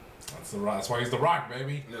 That's the Rock. That's why he's the Rock,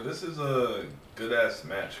 baby. Yeah, this is a good ass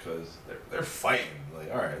match because they're fighting.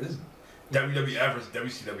 All right, this is WWF versus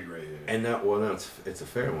WCW right here. And now, it's a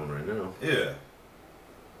fair one right now. Yeah.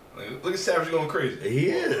 Look at Savage going crazy. He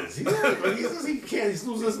is. But he can't. He's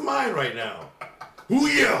losing his mind right now. Ooh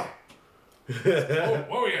yeah.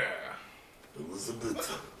 Oh yeah.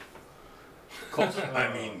 Elizabeth. Colts.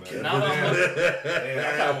 I mean, man. Now that Man,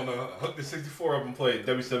 I kind of want to hook the 64 up and play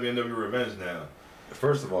WCW NWO Revenge now.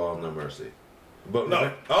 First of all, no mercy. But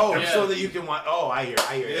No. Oh, Yeah. so that you can watch. Oh, I hear.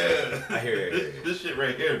 Yeah. I hear. This shit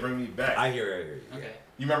right here bring me back. I hear. Okay.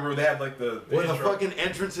 You remember they had like the When the intro- fucking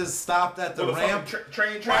entrances stopped at the well, ramp.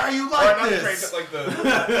 train. Why are you or like not the this?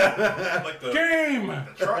 Train, like the Game!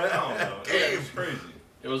 truck. I don't know. Yeah, it was crazy.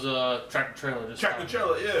 It was a tractor trailer. Just Tractor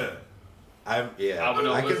trailer, yeah. I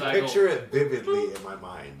Domino can was I picture go- it vividly in my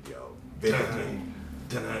mind, yo. Vividly.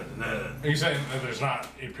 Are you saying that there's not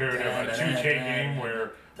a period of a 2K game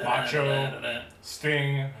where Macho,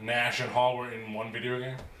 Sting, Nash, and Hall were in one video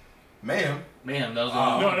game? Ma'am. Man, that was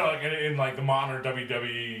No, like in like the modern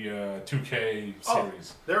WWE 2K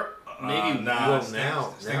series. They're Maybe- nah. well, Sting,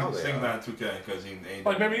 now they Sting are. not 2K because he ain't.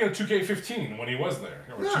 Like maybe 2K15 when he was there.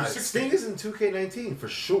 Or Nah, 216. Sting is in 2K19 for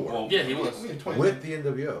sure. Well, Yeah, he was. we in 20. With the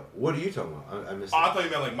NWO. What are you talking about? I missed Oh, I it. thought you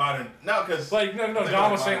meant like modern. No, because Like no, Think Dom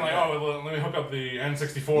like was saying like, modern, oh, let me hook up the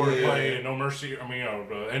N64 and Yeah. play No Mercy. I mean,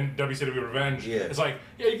 and WCW Revenge. Yeah. It's like,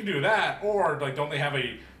 yeah, you can do that, or like, don't they have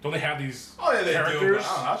these oh yeah, they do. But I, characters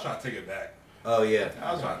don't know, I was trying to take it back. Oh, yeah.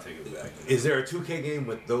 I was trying to take it back. Is there a 2K game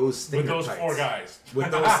with those Stinger with those tights? 4 guys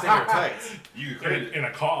With those Stinger tights. You could create in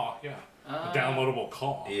a call? Yeah, Ah. a downloadable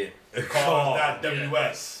call. Yeah.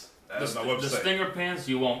 Call.ws. That's my The website. stinger pants,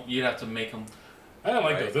 you won't. You'd have to make them. I didn't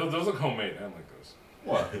like Right. those. Those look homemade. I didn't like those.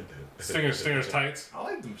 What? Stinger's tights. I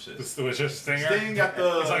like them shit. It was just Stinger. Sting got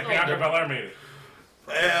the. It's like Bianca Belair made it.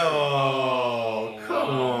 Oh, come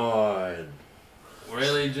on.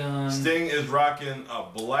 Really, John? Sting is rocking a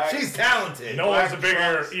black. She's talented. No one's a Black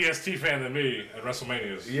bigger trunks. EST fan than me at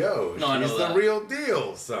WrestleManias. Yo, No, I know she's the that. real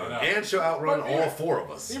deal, son. I know. And she'll outrun But, all yeah. 4 of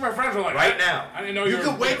us. See, my friends were like, Right now. I didn't know You were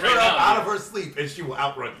could wake her right up now, out yeah. of her sleep and she will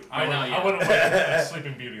outrun you. I Right now, yeah. wouldn't let a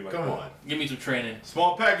sleeping beauty like Come that. on. Give me some training.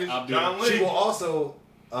 Small package. I'll do John it. Lee. She will also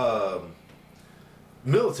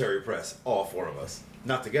military press all 4 of us.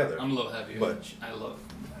 Not together. I'm a little heavier. But- I love.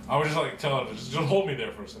 I would just like tell her to just hold me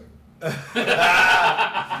there for a second. You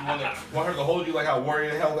want her to hold you like how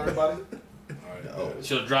Warrior held everybody? Alright, No.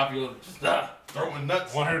 She'll drop you. Throwing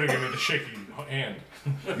nuts. I want her to give me the shaky hand.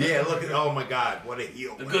 Yeah, look at, oh my God, what a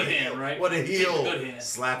heel. The what good a hand, heel. right? What a heel. The good hand.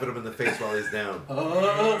 Slapping him in the face while he's down.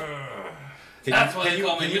 Can That's you, why can they you,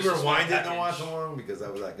 call me can you Mr. rewind it and Package. watch along? Because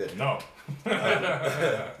that was that good. No.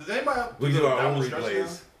 Does anybody We do our own abdominal stretch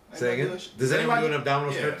replays. now? Say again? Does anyone do an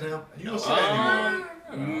abdominal Yeah. stretch now? You don't see that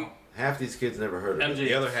anymore. No. Half these kids never heard of it. MJF.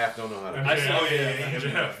 The other half don't know how to do MJF. it. I saw Oh yeah,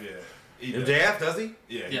 MJF. yeah. He does. MJF, does he?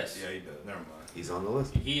 Yeah. Yes. Yeah, he does. Never mind. He's on the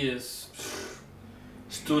list. He is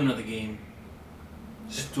student of the game.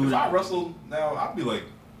 If Student. I wrestled now, I'd be like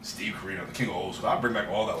Steve Corino, the king of old school. I'd bring back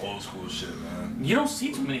all that old school shit, man. You don't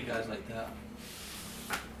see too many guys like that.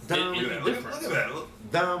 Dom, It- Look at that. Look at that. Look.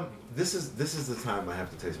 Dom, this is the time I have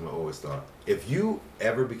to tell you something I always thought. If you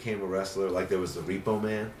ever became a wrestler like there was the Repo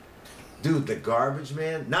Man, dude, the Garbage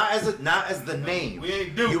Man, not as the name. We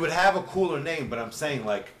ain't Duke. You would have a cooler name, but I'm saying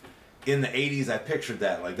like in the 80s I pictured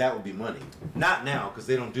that like that would be money. Not now because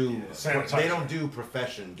they don't do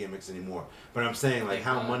profession gimmicks anymore. But I'm saying like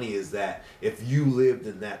how money is that if you lived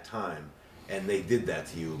in that time and they did that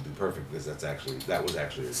to you, it would be perfect because that was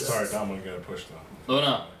actually a death. Sorry, Dom, I'm gonna get a push though.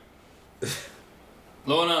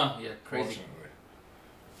 Lona, yeah, crazy. Fortunately.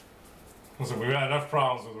 Listen, we've had enough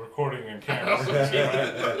problems with recording and cameras.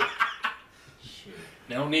 Shit.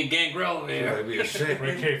 They don't need Gangrel over It'd here. be a shame.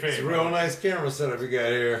 Great kayfabe, It's a bro. real nice camera setup you got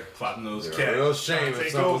here. Flapping those It's a cats. real shame if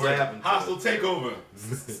something was happening to Hostile takeover.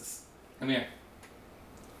 Come here.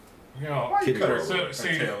 You know, Why you Kitty cut her Girl. so, her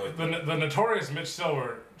see, tail like that? the notorious Mitch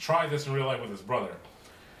Silver tried this in real life with his brother.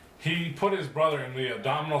 He put his brother in the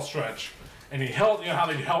abdominal stretch, and he held, you know how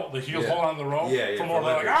they held the heels Yeah. hold on the rope? Yeah, For for more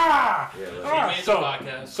like, leverage. ah! Yeah, leverage. ah! He made So, the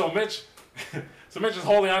podcast. so Mitch, so Mitch is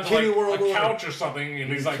holding on to Kitty like World a Order. couch or something,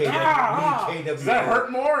 and he's like, KW, ah! KW. Does that hurt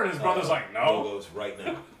more? And his brother's like, no. Logos right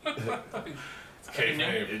now. It's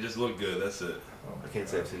kayfabe. It just looked good. That's it. I can't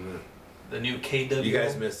say I've seen that. The new KW. You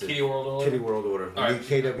guys missed it. Kitty World Order. Kitty World Order. We All need right.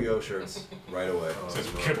 KWO shirts right away. It says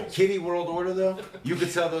kibbles. Kitty World Order though, you could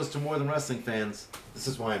sell those to more than wrestling fans. This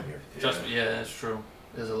is why I'm here. Trust me, yeah, that's true.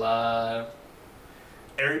 There's a lot.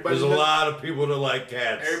 Everybody. There's a love- lot of people that like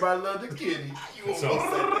cats. Everybody love the kitty. You So- almost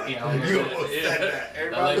said that. You know, You almost yeah. said that. I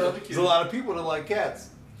Everybody like love it. the kitty. There's a lot of people that like cats.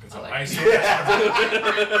 It's I a like nice A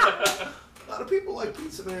lot of people like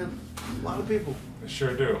pizza, man. A lot of people. They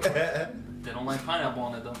sure do. They don't like pineapple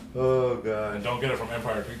on it though. Oh And god. don't get it from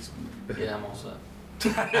Empire Pizza. Yeah, I'm all set.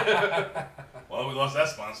 Well, we lost that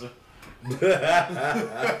sponsor. Empire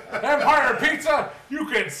Pizza, you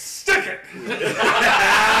can stick it!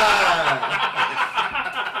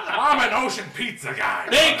 I'm an ocean pizza guy.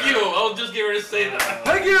 Thank you. I was just getting ready to say that.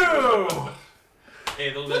 Thank you!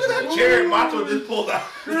 Hey, those Look at that chair Macho just pulled out.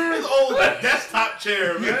 His old desktop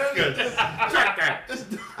chair, man.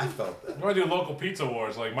 I felt that. You want to do local pizza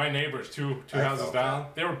wars? Like my neighbors, two houses felt down,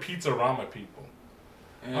 they were Pizza-Rama people.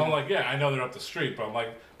 I'm like, yeah, I know they're up the street, but I'm like,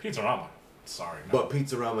 Pizza-Rama. Sorry, no. But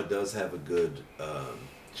Pizza-Rama does have a good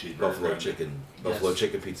buffalo chicken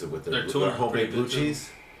pizza with their homemade blue cheese.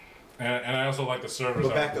 And I also like the servers.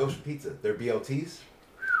 But back to Ocean Pizza, their BLTs.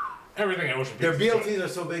 Everything at Ocean Their Pizza. BLTs are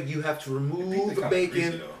so big you have to remove the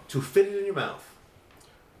bacon to fit it in your mouth.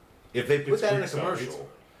 If they put that in a commercial,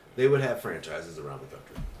 they would have franchises around the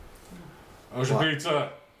country. Ocean Pizza.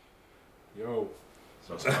 Yo.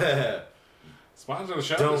 Sponsor the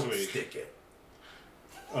show Don't this week. stick it.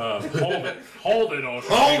 Hold it. Hold it, Ocean.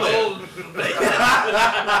 Hold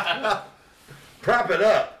it. Prop it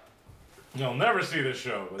up. You'll never see this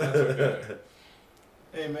show, but that's okay.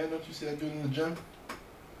 Hey man, don't you see that dude in the gym?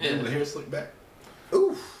 Yeah. With the hair slicked back.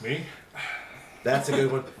 Oof. Me? That's a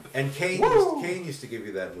good one. And Kane used to give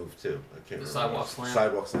you that move too. I can't remember. Sidewalk slam.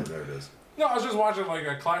 Sidewalk slam. There it is. No, I was just watching like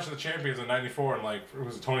a Clash of the Champions in '94, and like it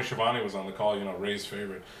was Tony Schiavone was on the call, Ray's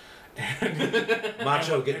favorite. And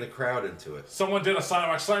Macho getting the crowd into it. someone did a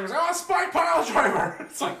sidewalk slam. He's like, "Oh, Spike Pile Driver!"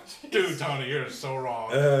 It's like, dude, Tony, you're so wrong.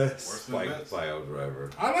 Spike Pile Driver.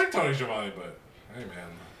 I like Tony Schiavone, but hey, man.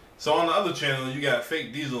 So on the other channel, you got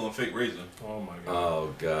Fake Diesel and Fake Razor. Oh my god.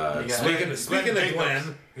 Oh God. Yeah. Speaking of Jacobs.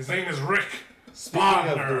 Glenn. His name is Rick. Speaking of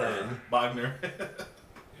Wagner. Glenn. Wagner.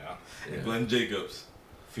 Yeah. Yeah. Glenn Jacobs.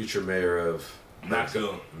 Future mayor of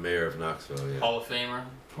Knoxville. Mayor of Knoxville. Yeah. Hall of Famer.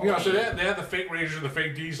 So they had the fake Razor, the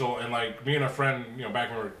fake Diesel, and like me and a friend, back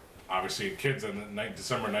when we were obviously kids in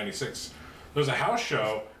December '96, there was a house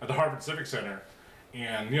show at the Harvard Civic Center,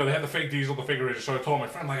 and they had the fake Diesel, the fake Razor. So I told my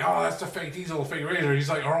friend, like, "Oh, that's the fake Diesel, the fake Razor." He's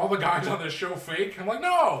like, "Are all the guys on this show fake?" I'm like,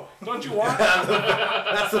 "No, don't you watch?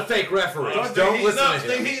 That's the fake referee. Don't listen to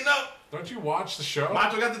Stay him. heating up. Don't you watch the show?"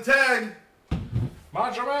 Macho got the tag.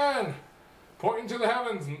 Macho Man, pointing to the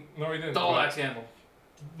heavens. No, he didn't. Double axe handle.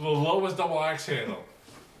 The lowest double axe handle.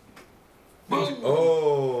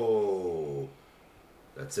 Oh,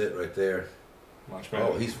 that's it right there. Macho Man.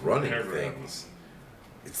 Oh, he's running Hair grab. things.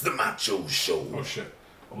 It's the Macho Show. Oh shit!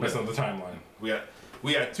 Messing up the timeline. We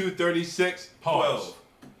got 2:36. Pause. 12.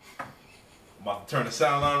 I'm about to turn the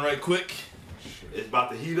sound on right quick. It's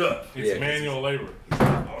about to heat up. It's Yeah, 'cause manual labor.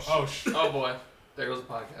 Oh shit! Oh boy. There goes the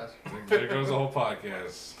podcast. There goes the whole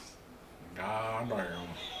podcast. God damn.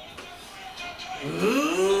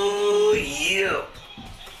 Ooh, yeah.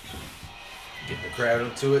 Getting the crowd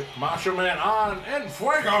into it. Macho Man on and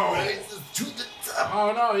fuego! Rises to the top.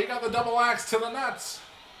 Oh no, you got the double axe to the nuts.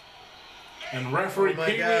 And referee Oh my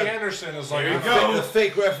Pee Wee God. Anderson is like, Here you "I'm go. fit." The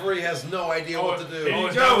fake referee has no idea what to do. Oh, you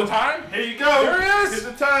is go. that the time? Here you go. Here it is. Here's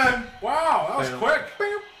the time. Wow, that was Bam. quick.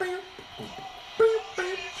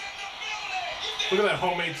 Look at that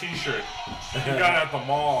homemade T-shirt. You got it at the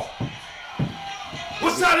mall.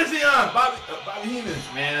 What side is he on? Bobby Heenan.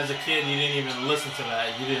 Man, as a kid, you didn't even listen to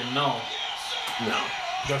that. You didn't know. No.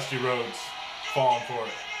 Dusty Rhodes falling for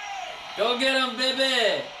it. Go get him,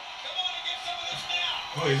 baby!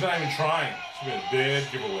 Oh, he's not even trying. Should be a dead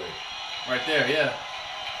giveaway. Right there, yeah.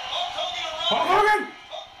 Hulk Hogan!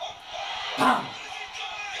 Bam!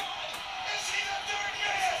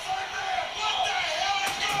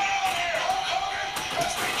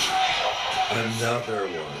 Another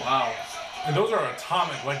one. Wow. And those are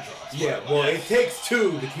atomic leg drops. Yeah, well, it takes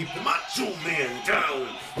two to keep the Macho Man down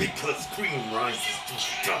because cream rises to the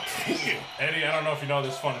top. Eddie, I don't know if you know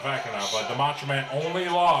this fun fact or not, but the Macho Man only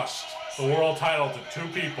lost the world title to two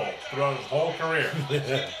people throughout his whole career.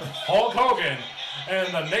 Hulk Hogan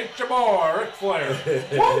and the Nature Boy, Ric Flair.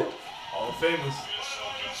 Woo! All famous.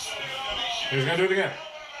 He's going to do it again.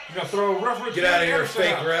 He's going to throw referee. Get out of here, Anderson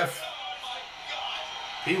fake out. ref.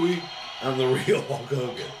 Pee Wee. I'm the real Hulk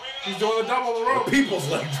Hogan. He's doing the double the rope. People's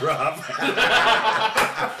leg drop.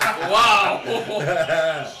 Wow!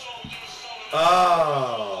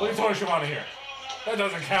 Oh. Look at Tony Schiavone here. That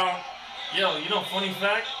doesn't count. Yo, funny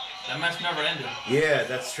fact? That match never ended. Yeah,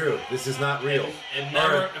 that's true. This is not real. It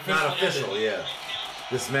never Or not official, ended. yeah.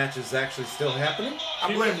 This match is actually still happening?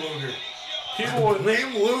 I blame Luger.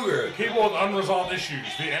 Blame Luger. People with unresolved issues.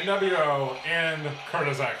 The NWO and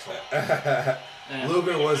Curtis Axel. Yeah.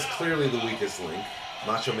 Luger was clearly the weakest link.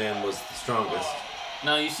 Macho Man was the strongest.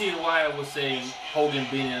 Now, you see why I was saying Hogan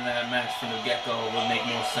being in that match from the get-go would make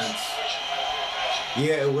more sense.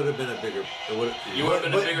 Yeah, it would have been a bigger. It would. You would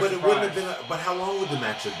have been a bigger But it wouldn't have surprise. been. But how long would the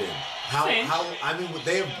match have been? How? Same. How? I mean, would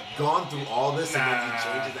they have gone through all this and then he Nah.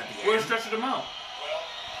 changes at the Would have end? stretched them out.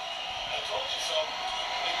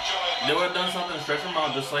 They would have done something to stretch them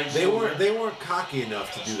out, just like They weren't cocky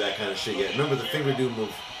enough to do that kind of shit yet. Remember the finger dude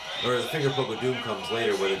move? Or the finger poke of doom comes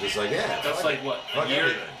later, where they're just like, yeah. That's like what? Fuck A year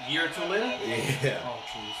everything. or two later? Yeah. Oh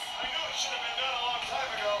jeez. I know it should have been done a long time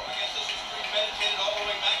ago. I guess this was premeditated all the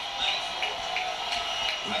way back to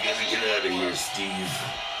 94. We gotta get out of here, Steve.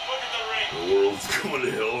 Look at the ring. The world's going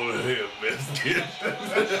to hell in a handbasket.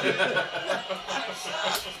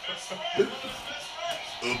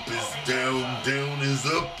 Up is down, down is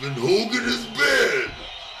up, and Hogan is bad.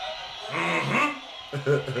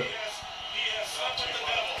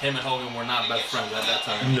 Him and Hogan were not best friends at that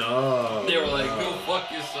time. No. They were like, go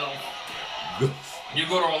fuck yourself. You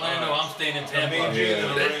go to Orlando, I'm staying in Tampa.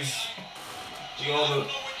 Yeah. Bitch. All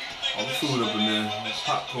the food up in there,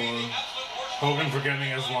 popcorn. Hogan forgetting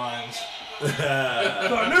his lines.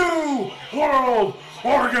 The New World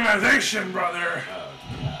Organization, brother.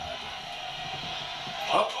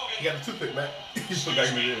 Oh, you got a toothpick, Matt. You still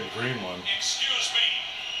got me there. Green one. Excuse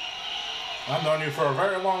me. I've known you for a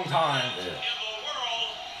very long time. In the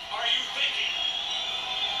world are you thinking?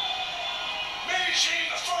 Meiji,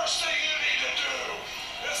 the first thing you need to do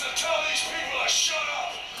is to tell these people to shut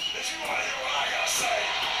up if you want to hear what I gotta say.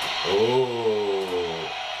 Oh.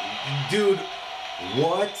 Dude,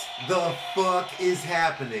 what the fuck is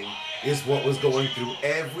happening is what was going through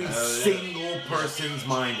every single person's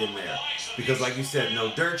mind in there. Because like you said,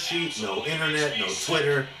 no dirt sheet, no internet, no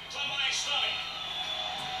Twitter. To my stomach.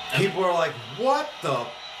 People are like, what the?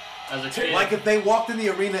 As a kid, Like if they walked in the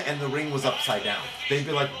arena and the ring was upside down. They'd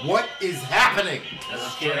be like, what is happening? as a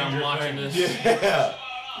kid, I'm watching this. Yeah.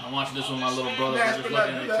 I'm watching this with my little brother. Nash, We're just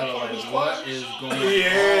but not looking at do each that other for the like, squad. what is going on?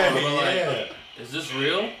 Yeah, We're like, yeah. is this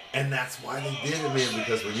real? And that's why they did it, man,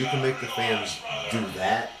 because when you can make the fans do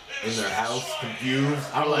that in their house, confused,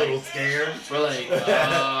 I'm a little scared. We're like,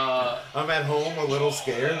 I'm at home a little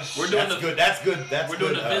scared. We're doing that's the- good. That's good. That's we're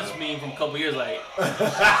good. doing the Vince meme from a couple years, like,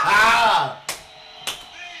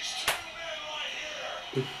 These two men right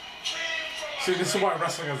here came from See, this is why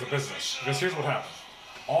wrestling is a business. Because here's what happened.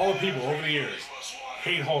 All the people over the years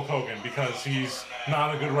hate Hulk Hogan because he's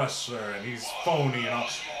not a good wrestler and he's phony and all.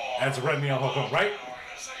 That's red and yellow Hulk Hogan, right?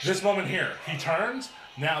 This moment here, he turns.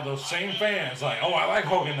 Now those same fans like, oh, I like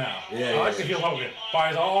Hogan now. Yeah, I like yeah. the heel Hogan.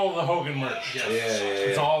 Buys all the Hogan merch. yes. Yeah.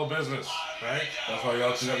 It's all the business, right? That's why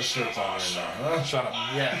y'all two got the shirts on right now, huh? Shut up.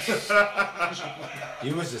 Yes.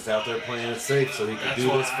 He was just out there playing it safe so he could do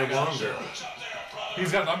why this I for got longer.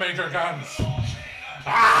 He's got the major guns.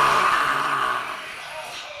 Ah!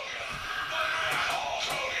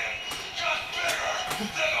 Hogan got bigger than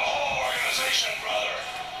the whole organization, brother.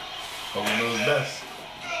 Hogan knows best.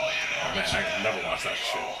 Oh, man, I can never watch that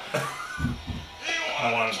shit.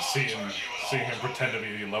 I wanted to see him pretend to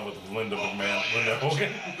be in love with Linda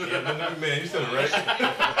Hogan. Yeah, man, you said it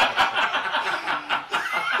right.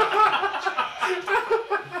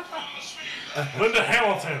 Linda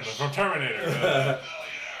Hamilton from Terminator.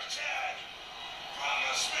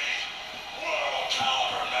 Promise me world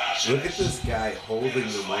caliber match. Look at this guy holding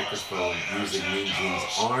the microphone using Mean Gene's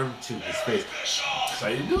arm to his face. That's how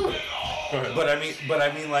you do it. Go ahead. But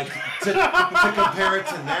I mean, like to compare it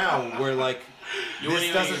to now, where like You this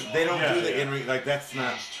wouldn't doesn't, even- they don't Yeah, do the yeah. in-ring, like that's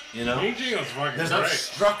not, you know. Mean Gene was fucking There's no great.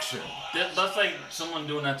 structure. That's like someone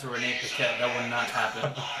doing that to Renee Paquette. That would not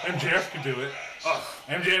happen. MJF could do it.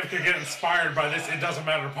 MJF could get inspired by this It Doesn't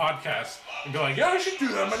Matter podcast and be like, yeah, I should do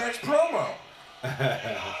that in my next promo.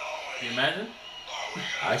 Can you imagine?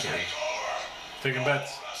 I can. Taking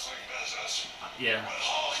bets. Yeah.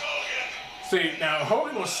 See, now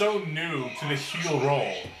Hogan was so new to the heel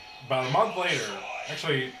role. About a month later,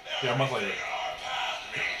 actually, yeah, a month later,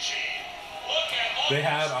 they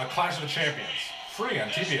had a Clash of the Champions, free on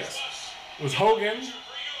TBS. It was Hogan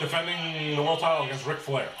defending the world title against Ric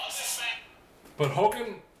Flair. But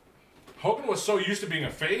Hogan was so used to being a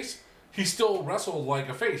face, he still wrestled like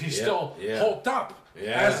a face. He still hulked up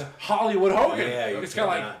as Hollywood Hogan. Yeah, you it's kind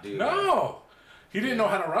of cannot like, do no. He didn't know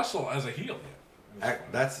how to wrestle as a heel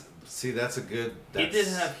yet. That's a good. He did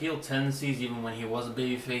have heel tendencies even when he was a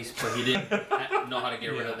babyface, but he didn't know how to get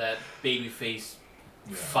rid of that babyface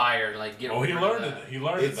fire. Like get. Oh, he rid learned of it. that. He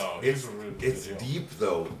learned it though. It's He was a really it's good heel. deep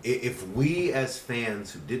though. If we as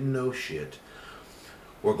fans who didn't know shit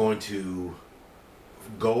were going to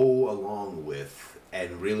go along with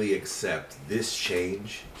and really accept this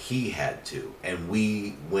change, he had to, and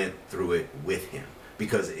we went through it with him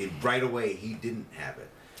because right away he didn't have it.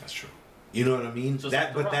 That's true. You know what I mean? Just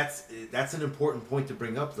like The Rock. That's an important point to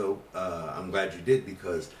bring up though. I'm glad you did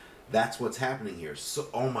because that's what's happening here. So,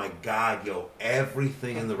 oh my God, yo,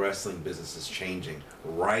 everything in the wrestling business is changing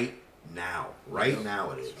right now. Right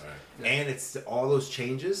now it is. Right. And it's all those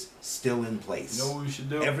changes still in place. You know what we should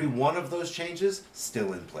do? Every one of those changes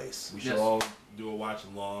still in place. We should Yes. all do a watch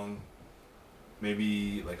along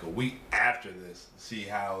maybe like a week after this, see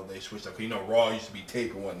how they switched up. 'Cause, you know, Raw used to be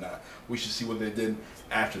tape and whatnot. We should see what they did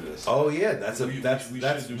after this. Oh yeah, that's We that's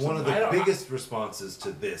should do one of something. the biggest responses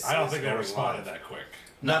to this. I don't is think they going responded live. that quick.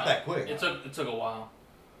 Not No, that quick. It took a while,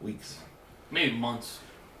 Weeks. maybe months.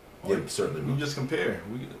 Yeah, certainly. We months. just compare.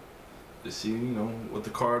 We just see, you know, what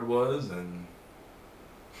the card was and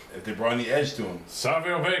if they brought any edge to him.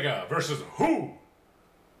 Savio Vega versus who?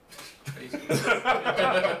 Basically.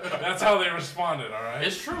 That's how they responded, all right?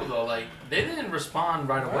 It's true though. Like they didn't respond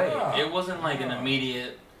right away. Ah. It wasn't like an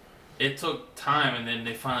immediate. It took time, and then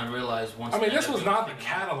they finally realized once. I mean, this NWO was not the taken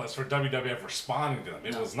over. catalyst for WWF responding to them.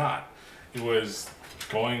 It No. was not. It was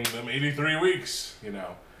going them 83 weeks, you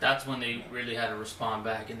know. That's when they really had to respond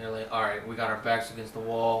back, and they're like, "All right, we got our backs against the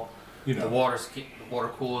wall. You know. The water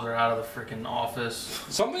coolers are out of the freaking office."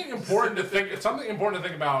 Something important to think. Something important to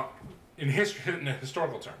think about in history, in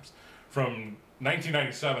historical terms, from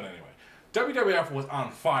 1997 anyway. WWF was on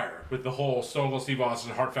fire with the whole Stone Cold Steve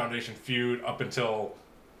Austin Hart Foundation feud up until,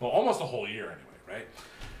 well, almost a whole year anyway,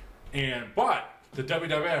 right? But the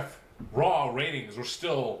WWF Raw ratings were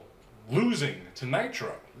still losing to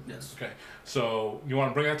Nitro. Yes. Okay, so you want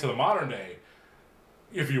to bring that to the modern day,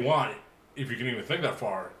 if you want, if you can even think that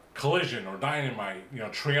far. Collision or Dynamite, you know,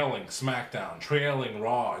 trailing SmackDown, trailing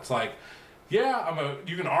Raw. It's like, yeah,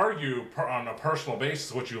 you can argue on a personal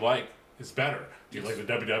basis what you like is better. Do you like the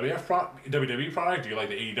WWE product? Do you like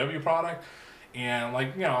the AEW product? And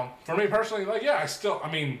like, you know, for me personally, like, yeah,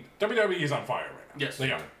 I mean, WWE is on fire right now. Yes.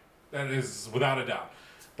 They are. That is without a doubt.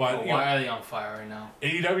 But Well, you know, why are they on fire right now?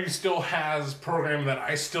 AEW still has programming that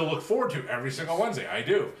I still look forward to every single Wednesday. I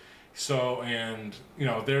do. So, and, you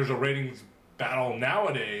know, there's a ratings battle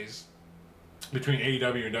nowadays between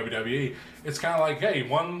AEW and WWE. It's kind of like, hey,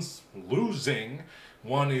 one's losing,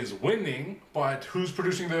 one is winning, but who's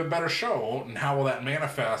producing the better show, and how will that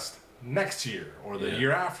manifest next year or the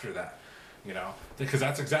year after that? You know, because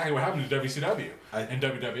that's exactly what happened to WCW and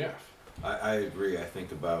WWF. I agree. I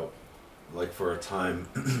think about, like, for a time,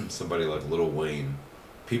 somebody like Lil Wayne,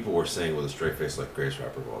 people were saying with a straight face, like, greatest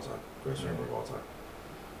rapper of all time. Greatest rapper of all time.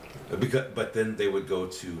 But then they would go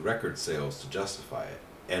to record sales to justify it.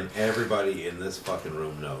 And everybody in this fucking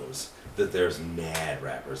room knows that there's mad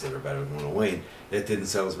rappers that are better than Lil Wayne that didn't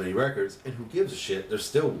sell as many records. And who gives a shit? They're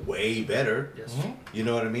still way better. Yes. You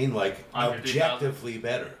know what I mean? Like, Andre objectively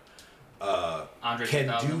better. Andre Can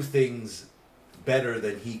 3000. do things better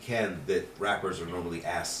than he can that rappers are normally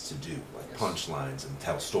asked to do, like Yes. punchlines and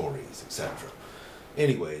tell stories, etc.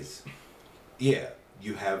 Anyways, yeah,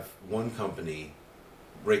 you have one company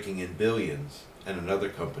raking in billions and another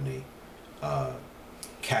company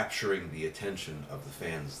capturing the attention of the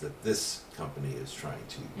fans that this company is trying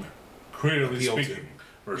to Creatively appeal to. speaking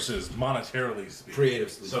versus monetarily speaking.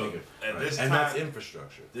 creatively So, speaking. at this And time- that's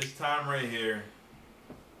infrastructure. This time right here,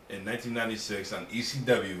 in 1996 on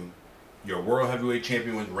ECW, your World Heavyweight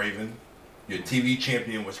Champion was Raven, your TV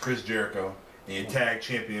Champion was Chris Jericho, and your Tag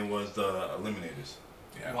Champion was the Eliminators.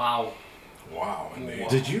 Yeah. Wow. Wow. And they, Wow.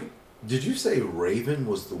 Did you say Raven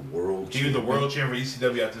was the world He was the champion? World Champion for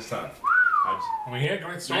ECW at this time. I mean, he had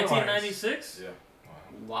great storylines. 1996. Yeah.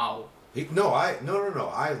 Wow. No.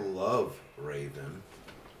 I love Raven.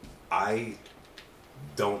 I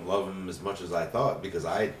don't love him as much as I thought because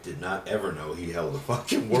I did not ever know he held a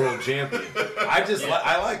fucking world champion. I just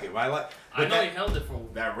I like him. I know he held it for.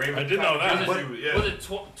 That Raven. I did know that. Was But, it, yeah. was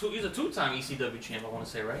it he's a two-time ECW champ, I want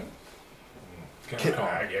to say, right? Can't Can- recall.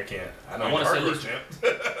 I can't. I know I he's wanna say hardcore this-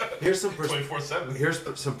 champ. Here's some 24/7.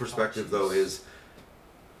 Here's some perspective though is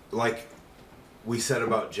like we said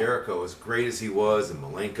about Jericho, as great as he was, and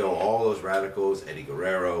Malenko, all those radicals, Eddie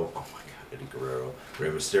Guerrero, oh my God, Eddie Guerrero, Rey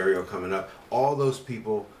Mysterio coming up, all those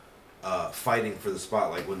people fighting for the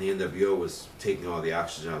spotlight when the NWO was taking all the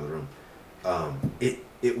oxygen out of the room.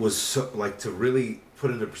 It was so, like, to really put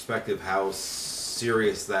into perspective how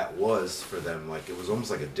serious that was for them. Like, it was almost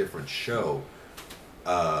like a different show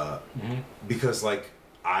because like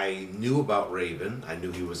I knew about Raven, I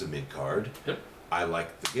knew he was a mid card. Yep. I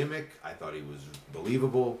liked the gimmick. I thought he was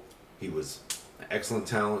believable. He was an excellent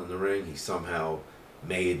talent in the ring. He somehow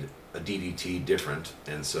made a DDT different,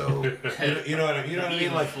 and so you know what I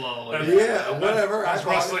mean. Like, flow. yeah, whatever. That's I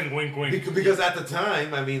thought- wrestling, wink, wink. because at the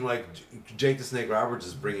time, I mean, like Jake the Snake Roberts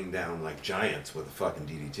is bringing down like giants with a fucking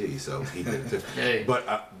DDT, so he did too. Hey.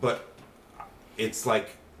 But it's like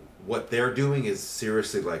what they're doing is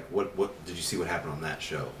seriously like what did you see what happened on that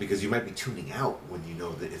show? Because you might be tuning out when you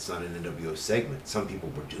know that it's not an NWO segment. Some people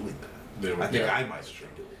were doing that. They were- I think Yeah. I might have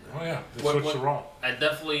been doing that. Oh yeah, they What- switched to Raw. I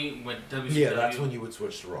definitely went WCW. Yeah, that's when you would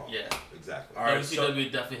switch to Raw. Yeah. Exactly. All right,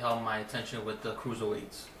 WCW definitely held my attention with the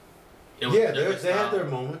cruiserweights. It was Yeah, different they had style. their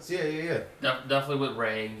moments. Yeah. Definitely with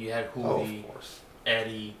Ray. You had Oh, Hoodie, of course.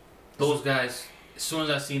 Eddie. Those guys, as soon as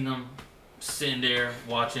I seen them sitting there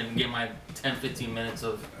watching, get my 10-15 minutes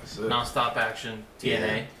of That's it. non-stop action,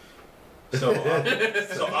 TNA. So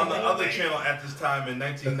on the other channel at this time in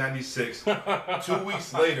 1996, 2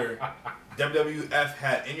 weeks later, WWF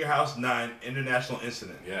had In Your House 9 International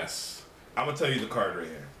Incident. Yes. I'm gonna tell you the card right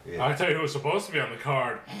here. Yeah. I'll tell you who was supposed to be on the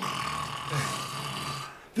card.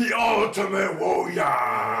 The Ultimate Warrior!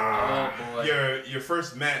 Oh boy. Your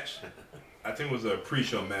first match, I think it was a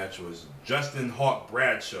pre-show match, was Justin Hawk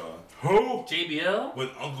Bradshaw Who? JBL? with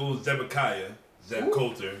Uncle Zebekiah, Zeb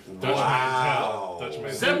Coulter, Wow.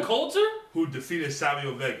 Dutchman. Zeb Coulter? who defeated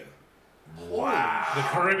Savio Vega. Wow. The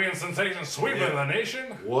Caribbean sensation sweeping the nation.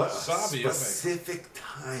 What a Savio Vega. specific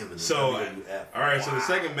time in the So, WWF. all right. So the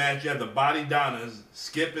second match, you had the Body Donnas,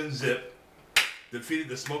 Skip and Zip, defeated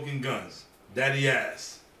the Smoking Guns, Daddy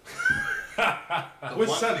Ass. With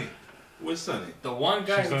Sonny. With Sonny. The one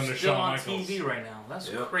guy She's who's under still Shawn on Michaels. TV right now. That's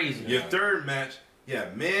Yep. crazy. Your third match, yeah,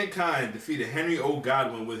 Mankind defeated Henry O.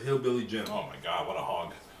 Godwin with Hillbilly Jim. Oh my god, what a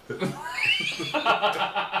hog.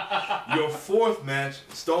 Your fourth match,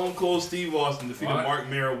 Stone Cold Steve Austin defeated What? Mark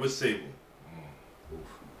Mero with Sable.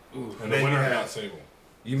 And then the you winner had- got Sable.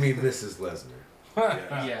 You mean Mrs. Lesnar?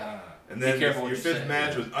 Yeah. And Be then careful your what you fifth say.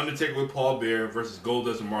 match was Undertaker with Paul Bear versus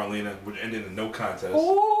Goldust and Marlena, which ended in no contest.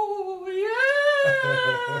 Oh,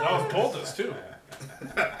 yeah. That was Goldust too.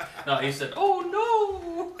 No, he said, oh,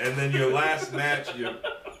 no. And then your last match,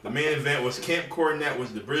 the main event was Camp Cornette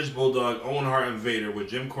was the British Bulldog, Owen Hart and Vader with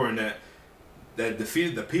Jim Cornette that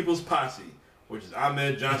defeated the People's Posse, which is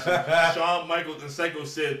Ahmed Johnson, Shawn Michaels, and Psycho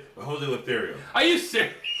Sid with Jose Lothario. Are you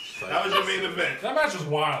serious? That was your main event. That match was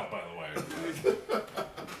wild, by the way.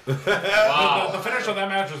 Wow. The finish of that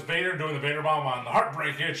match was Vader doing the Vader bomb on the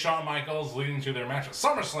Heartbreak Kid, Shawn Michaels, leading to their match at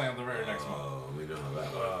SummerSlam the very next month. Oh, we know how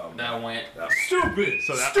that went. That went. Stupid!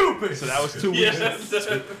 So that- Stupid! So that was 2 weeks. Yes.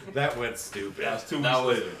 That went stupid. That was 2 That weeks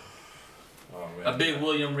was- later. Oh, A man. big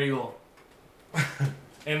William Regal.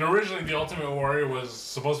 And originally, the Ultimate Warrior was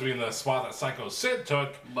supposed to be in the spot that Psycho Sid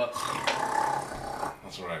took. But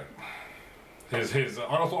That's right. His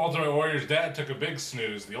Ultimate Warrior's dad took a big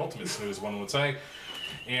snooze, the ultimate snooze, one would say.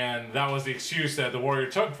 And that was the excuse that the Warrior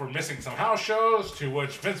took for missing some house shows, to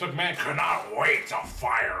which Vince McMahon could not wait to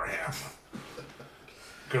fire him.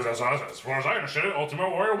 Because as far as I understood it, Ultimate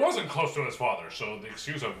Warrior wasn't close to his father, so the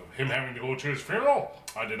excuse of him having to go to his funeral,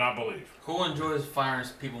 I did not believe. who enjoys firing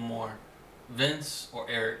people more, Vince or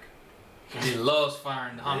Eric? 'Cause he loves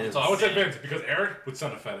firing the honky Vince. tonk I would say man. Vince, because Eric would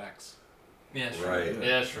send a FedEx. Yeah, sure. Right.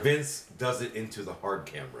 Yeah, sure. Vince does it into the hard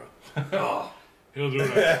camera. Oh, He'll do it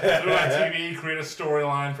on TV, create a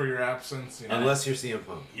storyline for your absence. You know? Unless you're CM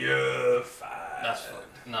Punk. You're fired. that's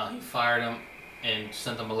fucked. No, he fired him and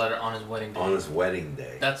sent him a letter on his wedding day. On his wedding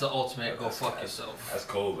day. That's the ultimate go fuck yourself. That's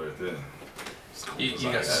cold right there. You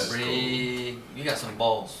got That's some big, you got some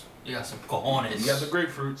balls. You got some cojones. You got the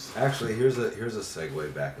grapefruits. Actually, here's a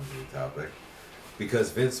segue back into the topic.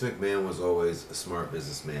 Because Vince McMahon was always a smart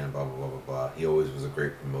businessman, blah, blah, blah, blah, blah. He always was a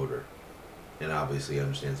great promoter. And obviously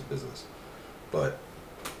understands the business. But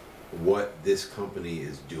what this company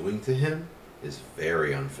is doing to him is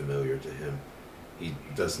very unfamiliar to him. He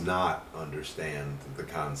does not understand the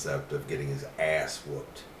concept of getting his ass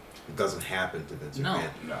whooped. It doesn't happen to Vince No.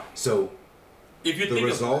 McMahon. No. So If you the think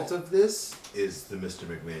result of this is the Mr.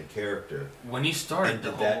 McMahon character. when he started And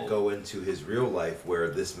the did whole, that go into his real life where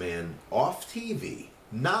this man off TV,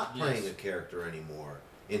 not playing Yes. a character anymore,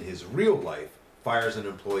 in his real life, fires an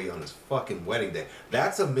employee on his fucking wedding day?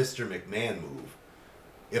 That's a Mr. McMahon move,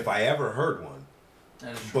 if I ever heard one.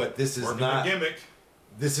 that is true. But this is Working not. the gimmick.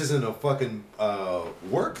 This isn't a fucking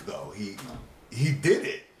work though. He did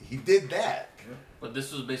it. He did that. But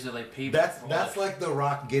this was basically like payback. That's for that's life. like The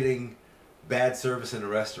Rock getting bad service in a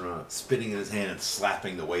restaurant, spitting in his hand and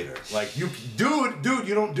slapping the waiter. Like, dude,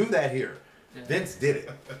 you don't do that here. Yeah. Vince did it.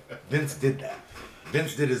 Vince did that.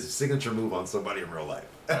 Vince did his signature move on somebody in real life.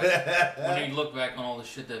 When you look back on all the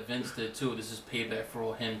shit that Vince did too, this is payback for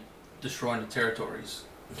all him destroying the territories,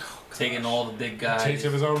 taking all the big guys. Taste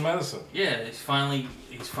of his own medicine. Yeah, he's finally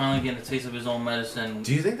getting a taste of his own medicine.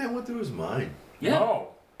 Do you think that went through his mind? Yeah, No.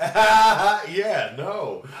 Yeah,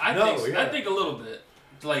 no. I think a little bit.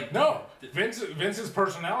 Like No. Vince's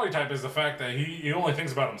personality type is the fact that he only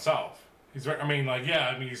thinks about himself. He's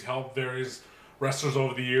he's helped various wrestlers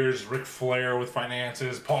over the years, Ric Flair with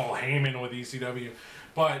finances, Paul Heyman with ECW,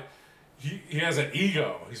 but he has an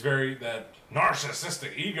ego. He's that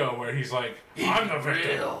narcissistic ego where he's like, I'm the victim.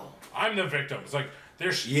 real. I'm the victim. It's like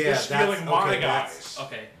they're Yeah, stealing that's- my okay, guys.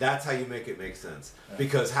 Okay. That's how you make it make sense.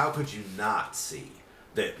 Because how could you not see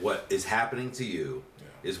that what is happening to you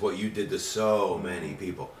is what you did to so many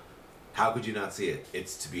people. How could you not see it?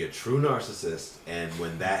 It's to be a true narcissist, and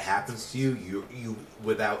when that happens to you, you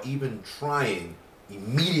without even trying,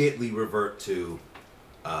 immediately revert to,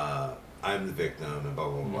 I'm the victim and blah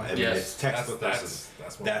blah blah. I mean, it's textbook.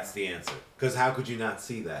 That's the answer. Because how could you not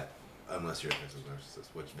see that unless you're a textbook narcissist,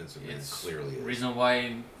 which Vince McMahon clearly is. Reason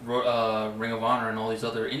why Ring of Honor and all these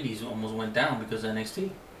other indies almost went down because of NXT.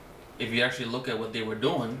 If you actually look at what they were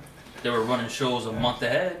doing, they were running shows a month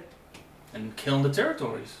ahead and killing the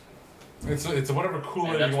territories. It's whatever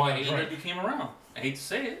cooler you want to drink. AEW came around. I hate to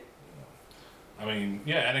say it. I mean,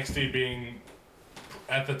 yeah, NXT being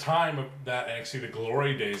at the time of that NXT, the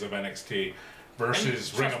glory days of NXT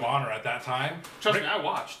versus Ring of Honor at that time. Trust me, I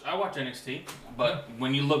watched NXT, but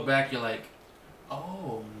when you look back, you're like,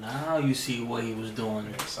 oh, now you see what he was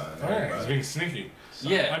doing. He's being sneaky.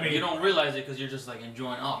 Yeah, I mean, you don't realize it because you're just like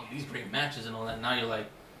enjoying these great matches and all that. Now you're like,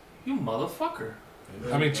 you motherfucker.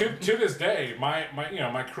 I mean, to this day,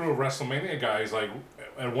 my crew of WrestleMania guys, like,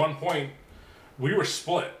 at one point, we were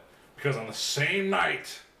split because on the same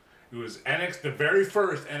night, it was the very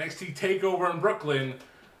first NXT takeover in Brooklyn.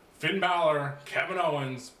 Finn Balor, Kevin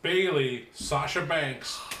Owens, Bayley, Sasha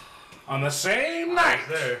Banks, on the same night.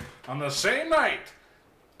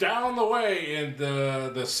 Down the way in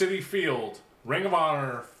the City Field, Ring of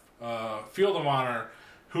Honor, Field of Honor.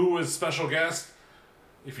 Who was special guest?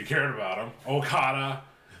 If you cared about him, Okada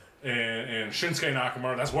and Shinsuke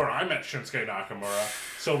Nakamura. That's where I met Shinsuke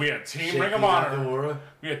Nakamura. So we had Team Ring of Honor.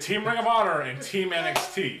 We had Team Ring of Honor and Team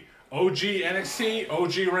NXT. OG NXT,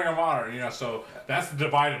 OG Ring of Honor. So that's the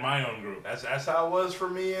divide in my own group. That's how it was for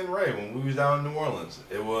me and Ray when we was down in New Orleans.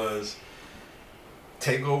 It was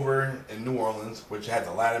Takeover in New Orleans, which had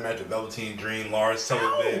the ladder match of Velveteen Dream, Lars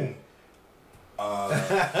Sullivan.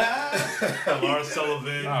 Lars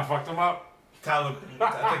Sullivan. I fucked him up. I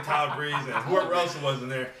think Tyler Breeze and whoever else was in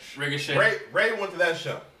there. Ricochet. Ray went to that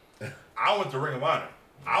show. I went to Ring of Honor.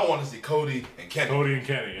 I want to see Cody and Kenny.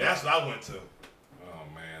 Yeah. That's what I went to. Oh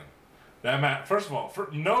man, that match. First of all, for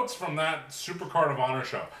notes from that Supercard of Honor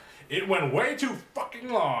show, it went way too fucking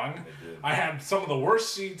long. I had some of the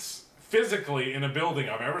worst seats physically in a building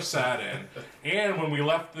I've ever sat in, and when we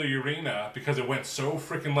left the arena because it went so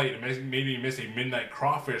freaking late, it made me miss a midnight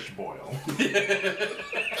crawfish boil.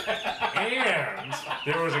 And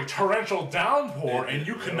there was a torrential downpour, and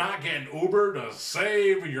you could not get an Uber to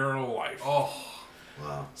save your life. Oh,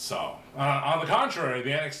 wow. So, on the contrary,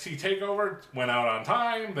 the NXT takeover went out on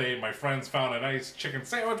time. My friends found a nice chicken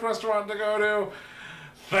sandwich restaurant to go to.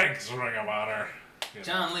 Thanks, Ring of Honor.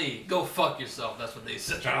 John Lee, go fuck yourself. That's what they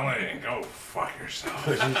said. John Lee, go fuck yourself.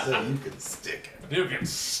 He said you can stick it. You can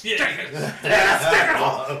stick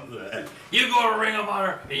it. You go to Ring of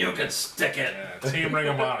Honor and you can stick it. Yeah, Team Ring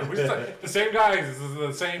of Honor. The same guys. This is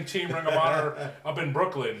the same Team Ring of Honor up in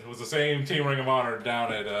Brooklyn. It was the same Team Ring of Honor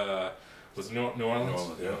down at was it New Orleans? New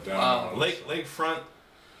Orleans, yeah. Down Lakefront,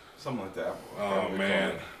 something like that. Oh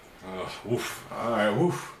man. Woof. All right,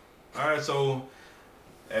 woof. All right, so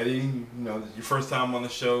Eddie, this is your first time on the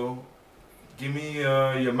show. Give me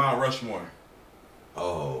your Mount Rushmore.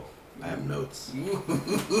 Oh, I have notes. I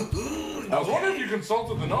was wondering if you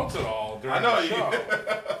consulted the notes at all during the show.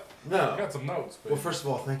 No. I got some notes. Well, first of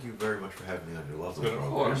all, thank you very much for having me on your lovely Of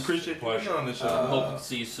program. course. Appreciate you being on the show. Hope to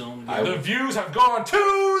see you soon. The views have gone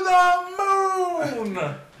to the moon.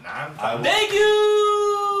 Thank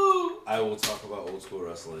you. I will talk about old school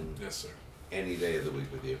wrestling. Yes, sir. Any day of the week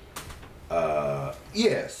with you.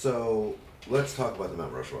 So let's talk about the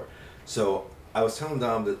Mount Rushmore. So I was telling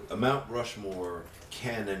Dom that a Mount Rushmore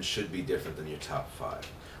can and should be different than your top 5.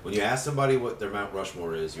 When you ask somebody what their Mount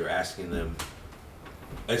Rushmore is, you're asking them,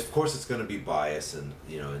 of course it's going to be biased and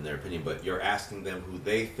in their opinion, but you're asking them who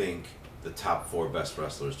they think the top 4 best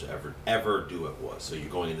wrestlers to ever do it was. So you're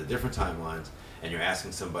going into different timelines and you're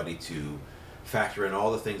asking somebody to factor in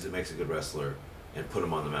all the things that makes a good wrestler and put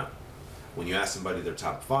them on the mountain. When you ask somebody their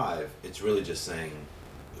top 5, it's really just saying,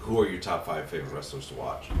 who are your top 5 favorite wrestlers to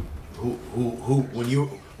watch? Who when you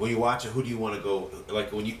watch it, who do you want to go?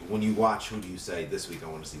 Like when you watch, who do you say this week I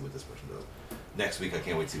want to see what this person does? Next week I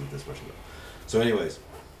can't wait to see what this person does. So, anyways,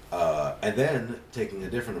 and then taking a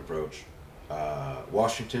different approach,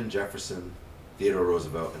 Washington, Jefferson, Theodore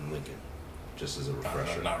Roosevelt, and Lincoln, just as a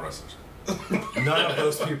refresher. Not wrestlers. None of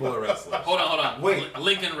those people are wrestlers. Hold on. Wait.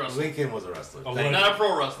 Lincoln wrestler. Lincoln was a wrestler. Not a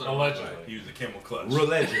pro wrestler. Allegedly. He was the camel clutch.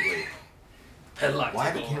 Allegedly. Headlock.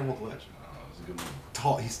 Why the camel clutch? That was a good move.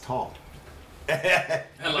 Tall. He's tall. I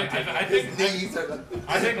think Knees are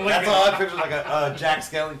Lincoln. That's all I picture, like a Jack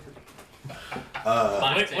Skellington.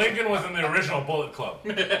 Lincoln was in the original Bullet Club.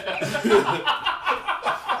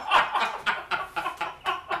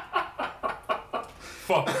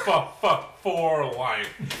 for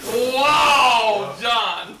life. Wow,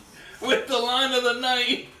 John, with the line of the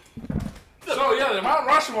night. So yeah, the Mount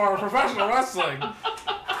Rushmore of professional wrestling.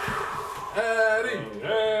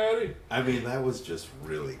 Eddie. I mean, that was just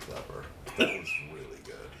really clever. That was really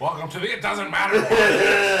good. Welcome to the It Doesn't Matter.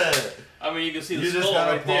 I mean, you can see the You just skull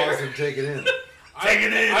gotta right pause there. and take it in.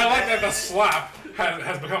 I like that the slap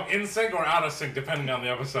has become in sync or out of sync depending on the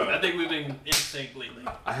I episode. think we've been in sync lately.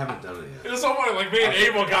 I haven't done it It yet. was so funny, like me and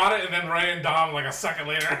Abel got it, and then Ray and Dom like a second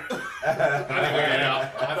later.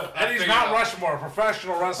 Eddie's Mount Rushmore,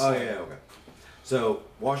 professional Oh wrestling. yeah, okay. So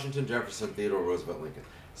Washington, Jefferson, Theodore Roosevelt, Lincoln.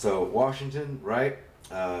 So Washington, right?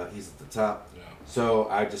 He's at the top. Yeah. So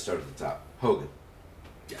I just started at the top. Hogan,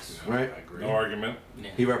 Yes. right? I agree. No argument. Yeah.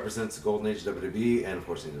 He represents the golden age of WWE and of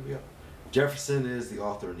course the NWO. Jefferson is the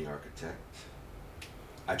author and the architect.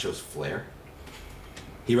 I chose Flair.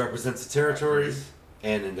 He represents the territories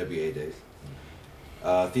and NWA days.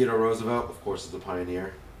 Theodore Roosevelt, of course, is the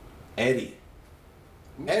pioneer. Eddie.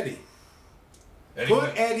 Eddie.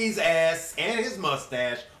 Put Eddie's ass and his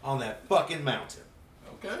mustache on that fucking mountain.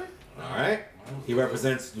 Okay. Alright? He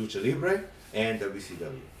represents Lucha Libre and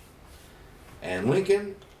WCW. And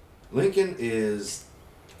Lincoln is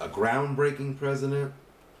a groundbreaking president,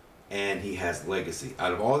 and he has legacy.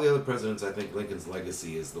 Out of all the other presidents, I think Lincoln's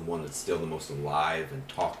legacy is the one that's still the most alive and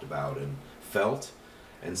talked about and felt.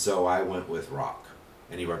 And so I went with Rock.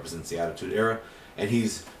 And he represents the Attitude Era. And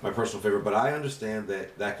he's my personal favorite. But I understand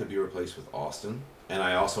that that could be replaced with Austin. And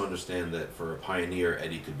I also understand that for a pioneer,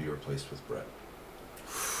 Eddie could be replaced with Bret.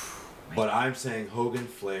 But I'm saying Hogan,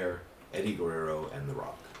 Flair, Eddie Guerrero, and The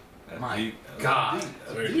Rock. My God.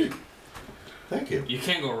 Very deep. Thank you. You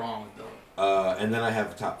can't go wrong with those. And then I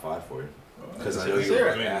have the top 5 for you. Because I know let's you hear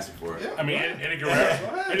were it. asking for it. Yeah. I mean, Eddie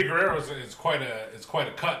Guerrero is quite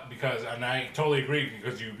a cut because, and I totally agree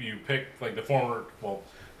because you picked like the former, well,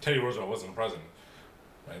 Teddy Roosevelt wasn't a president,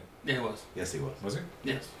 right? Yeah, it was. Yes, he was. Was he?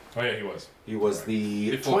 Yes. Oh yeah, he was. He was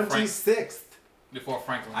the Before Frank. 26th. Before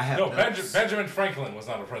Franklin. I have No, notes. Benjamin Franklin was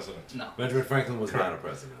not a president. No. Benjamin Franklin was Correct. not a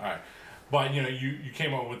president. All right, but you know you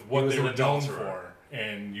came up with what was they an were known adulterer. for,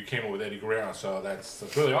 and you came up with Eddie Guerrero, so that's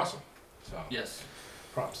really awesome. So Yes.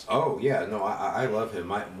 props. Oh, yeah. No, I love him.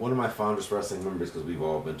 One of my fondest wrestling memories, because we've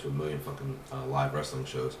all been to a million fucking live wrestling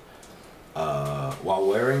shows. While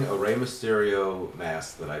wearing a Rey Mysterio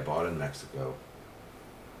mask that I bought in Mexico,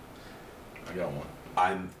 I got one.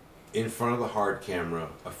 I'm in front of the hard camera,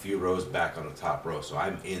 a few rows back on the top row, so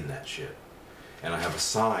I'm in that shit. And I have a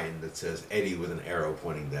sign that says Eddie with an arrow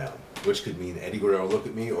pointing down, which could mean Eddie Guerrero, look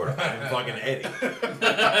at me, or I'm fucking Eddie.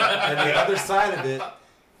 And the other side of it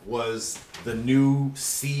was the new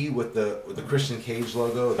C with the Christian Cage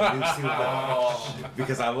logo, the new C with the,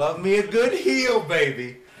 because I love me a good heel,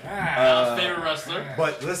 baby. Al's favorite wrestler.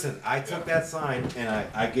 But listen, I took that sign and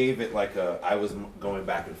I gave it like I was going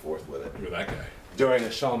back and forth with it You're that guy. during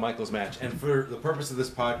a Shawn Michaels match. And for the purpose of this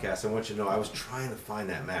podcast, I want you to know I was trying to find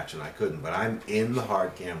that match and I couldn't. But I'm in the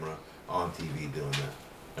hard camera on TV doing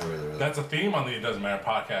that. I really. That's a theme on the It Doesn't Matter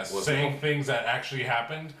podcast. What's saying that? things that actually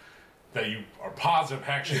happened that you are positive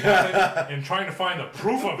actually happened and trying to find the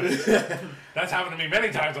proof of it. That's happened to me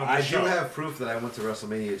many times on I this do show. have proof that I went to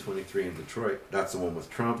WrestleMania 23 in Detroit. That's the one with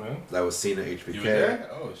Trump. Yeah. That was Cena You HBK. were there?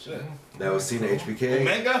 Oh shit. That was Cena HBK.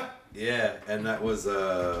 Omega? Yeah, and that was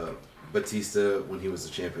Batista when he was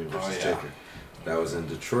the champion versus yeah. Taker. That was in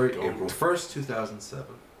Detroit, Goat. April 1st, 2007.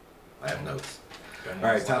 I have notes. Ben All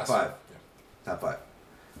right, was top last. 5. Top 5.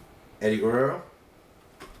 Eddie Guerrero,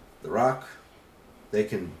 The Rock.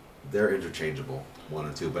 They're interchangeable, 1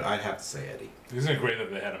 and 2, but I'd have to say Eddie. Isn't it great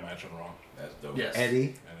that they had a match on Raw? That's dope. Yes.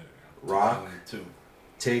 Eddie, And Rock, 2.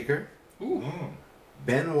 Taker, Ooh.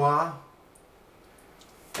 Benoit,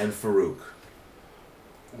 and Farouk.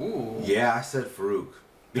 Ooh. Yeah, I said Farouk.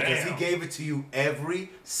 Because Damn. he gave it to you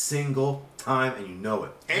every single time, and you know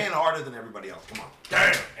it. And harder than everybody else. Come on.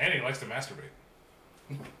 Damn! And he likes to masturbate.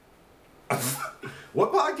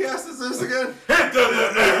 What podcast is this again? It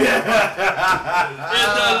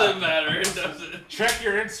doesn't matter. It doesn't. Check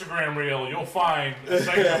your Instagram reel. You'll find a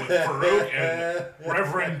segment with Farouk and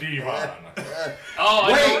Reverend Devon. Oh,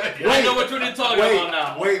 Wait, I know what you're talking about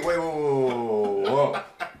now. Wait, whoa.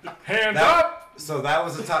 Hands That- up! So that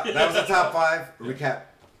was the top. That was the top 5. Recap: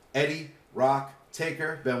 Eddie, Rock,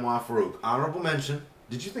 Taker, Benoit, Farouk. Honorable mention.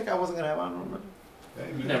 Did you think I wasn't gonna have honorable mention?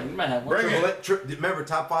 Never might have one. Bring it. Remember,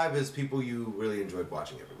 top 5 is people you really enjoyed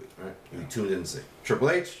watching every week, right? You tuned in to see. Triple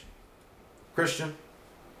H, Christian,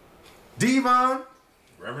 Devon,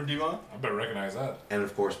 Reverend Devon? I better recognize that. and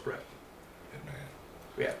of course Bret. Hitman.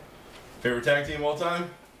 Yeah. Favorite tag team of all time?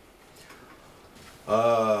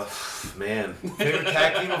 Man, favorite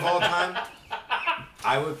tag team of all time?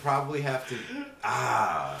 I would probably have to.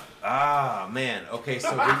 Man. Okay, so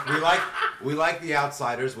we like the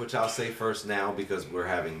Outsiders, which I'll say first now because we're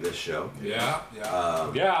having this show. Yeah.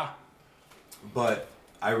 Yeah. But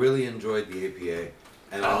I really enjoyed the APA,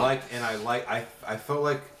 and I feel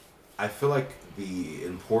like the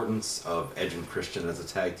importance of Edge and Christian as a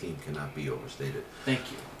tag team cannot be overstated. Thank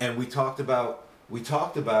you. And we talked about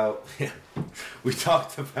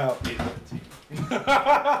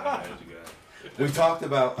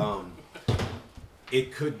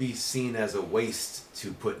it could be seen as a waste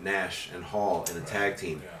to put Nash and Hall in a tag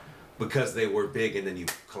team because they were big and then you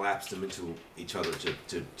collapsed them into each other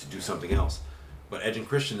to do something else. But Edge and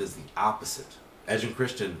Christian is the opposite. Edge and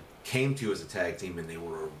Christian came to you as a tag team and they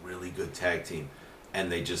were a really good tag team, and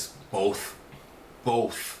they just both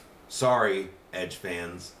sorry Edge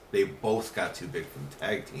fans, they both got too big for the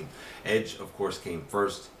tag team. Edge of course came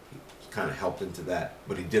first, he kind of helped into that,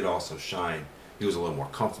 but he did also shine. He was a little more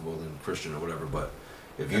comfortable than Christian or whatever, but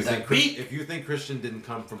if you think Christian didn't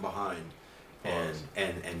come from behind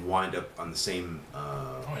and wind up on the same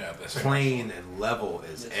plane and level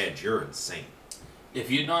as Edge, you're insane.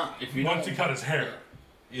 Once he cut his hair.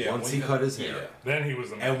 Yeah, once he cut his hair. Then he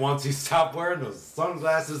was the man. And once he stopped wearing those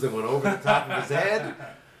sunglasses that went over the top of his head.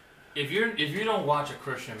 If you don't watch a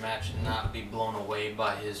Christian match and not be blown away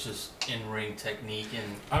by his just in-ring technique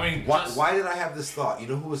and why did I have this thought? You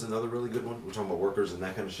know who was another really good one? We're talking about workers and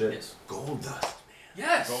that kind of shit. Yes. Goldust, man.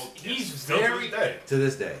 Yes, he's still very to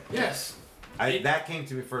this day. Yes. That came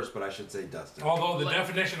to me first, but I should say Dustin. Although the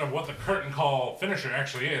definition of what the curtain call finisher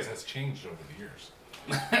actually is has changed over the years.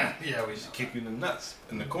 Yeah, we just kick you in the nuts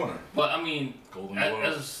in the corner. But I mean, Golden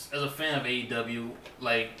as a fan of AEW,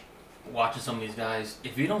 like watching some of these guys,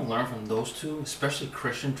 if you don't learn from those two, especially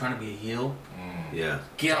Christian trying to be a heel,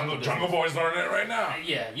 get out. Jungle Boy's learning it right now.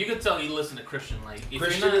 Yeah, you can tell you listen to Christian. Like if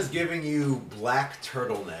Christian is giving you black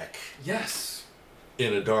turtleneck. Yes.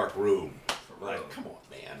 In a dark room. Like, come on,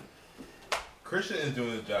 man. Christian is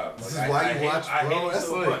doing his job. This is why you watch pro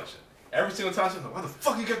wrestling. So much. Every single time she's like, why the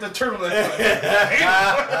fuck you got that turtleneck?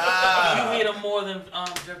 You hate him more than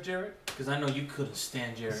Jeff Jarrett? Because I know you couldn't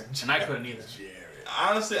stand Jarrett, and I couldn't either.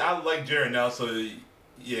 Honestly, I like Jarrett now, so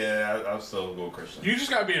yeah, I'll still go Christian. You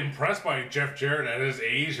just gotta be impressed by Jeff Jarrett at his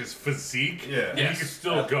age, his physique. Yeah. And he can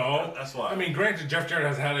still go. That's why. I mean, granted, Jeff Jarrett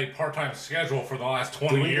has had a part-time schedule for the last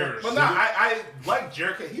 20 years. But no, I like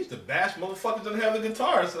Jarrett. He used to bash motherfuckers that have the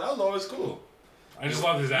guitar, so that was always cool. I just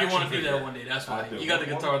love his action. You want to do that one day, that's why. You got the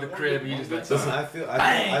guitar at the crib, and you just like... Listen,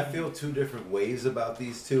 I feel two different ways about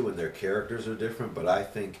these two, and their characters are different, but I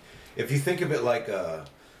think, if you think of it like a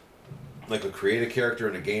create a character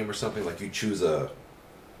in a game or something, like you choose a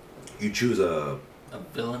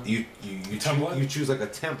villain. You choose like a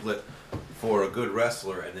template for a good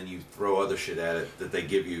wrestler, and then you throw other shit at it that they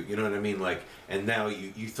give you. You know what I mean? Like, and now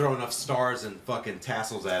you throw enough stars and fucking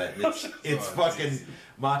tassels at it, and it's fucking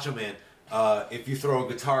Macho Man. If you throw a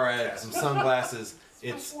guitar at it, some sunglasses,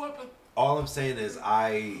 it's. All I'm saying is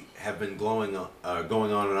I have been going on and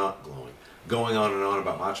on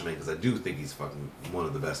about Macho Man because I do think he's fucking one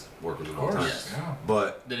of the best workers of all time. Yes. Yeah.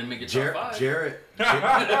 But didn't make it top 5.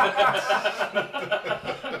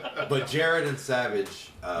 But Jarrett and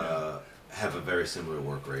Savage have a very similar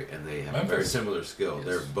work rate, and they have a very similar skill. Yes.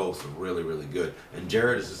 They're both really, really good. And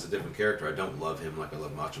Jarrett is just a different character. I don't love him like I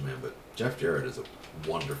love Macho Man, but Jeff Jarrett is a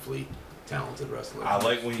wonderfully talented wrestler. I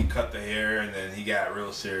like when he cut the hair and then he got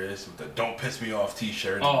real serious with the "Don't Piss Me Off"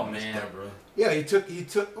 T-shirt. Oh man! Deborah. Yeah, he took.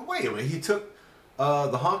 Wait a minute, he took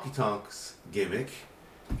the Honky Tonks gimmick.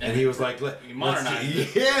 And he was like, he put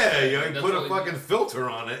a fucking filter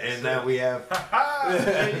on it, and now we have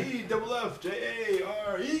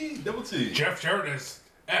J-E-F-F-J-A-R-E-T-T. Jeff Jarrett is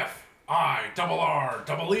F-I-R-R-E-D.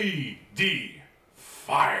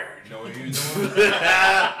 Fired. You know what he was doing?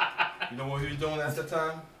 You know what he was doing at the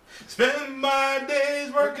time? Spend my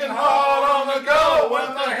days working hard on the go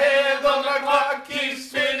when the hands on the clock keep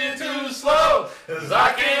spinning too slow. 'Cause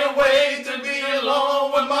I can't wait to be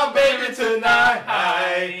alone with my baby tonight.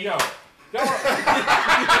 Yo.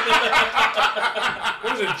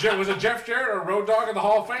 Was it Jeff Jarrett or Road Dogg in the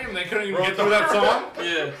Hall of Fame? They couldn't even get through that song?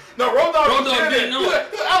 Yeah. No, Road Dogg didn't know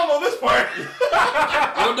it. I don't know this part.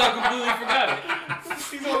 Road Dogg completely forgot it.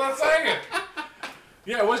 He's the one that sang it.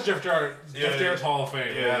 Yeah, it was Jeff Jarrett. Jeff Jarrett's Hall of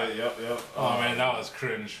Fame. Yeah, yep. Oh man, that was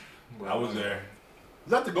cringe. I was there.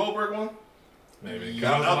 Is that the Goldberg one? Maybe.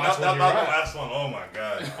 That was the last one. Oh my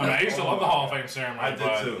god. I mean, I used to love the Hall of Fame ceremony. I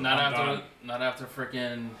did too. Not after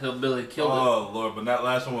freaking Hillbilly killed it. Oh Lord, but that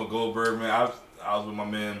last one with Goldberg, man. I was with my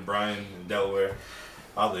man Brian in Delaware.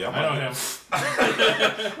 I was like, I'm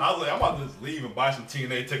about to just leave and buy some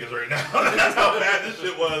TNA tickets right now. That's how bad this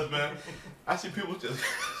shit was, man. I see people just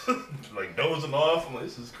like dozing off. I'm like,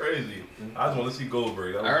 this is crazy. I just want to see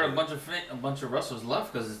Goldberg. I heard a bunch of wrestlers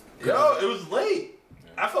left because Yo, it was late.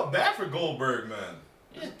 I felt bad for Goldberg, man.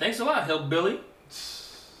 Yeah, thanks a lot, Hillbilly.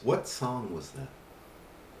 What song was that?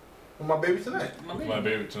 My Baby Tonight. My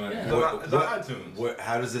Baby Tonight. Yeah. It's on iTunes.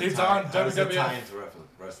 How does it It's tie, on how does it WWF. tie into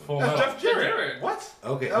wrestling? Full That's Metal. Jeff Jarrett. Jarrett. What?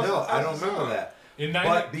 Okay, That was- no, that I was don't the remember song. that. In But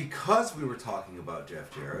 90, because we were talking about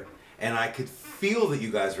Jeff Jarrett, and I could feel that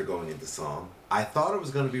you guys were going into song, I thought it was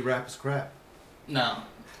going to be Rap is Crap. No.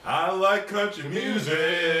 I like country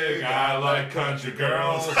music. I like country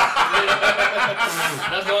girls.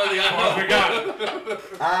 That's the only thing I what we know. got?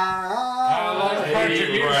 I like country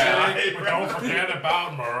music, Right. but don't forget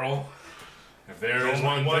about Merle. If there's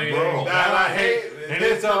one thing Merle that I hate, and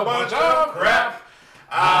it's a bunch of crap.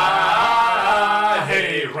 I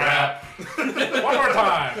hate rap. One more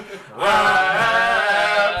time.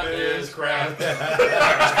 Rap is crap.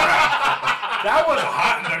 That was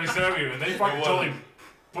hot in WCW, and they fucking was. totally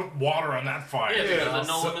put water on that fire. Yeah, because Yeah, I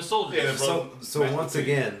know so- women soldiers. yeah, So once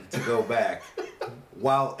again, to go back,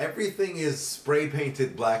 while everything is spray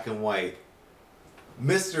painted black and white,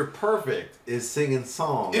 Mr. Perfect is singing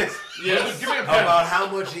songs Yes. Yes. Give me a pen. about how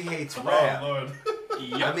much he hates Oh, rap. Lord.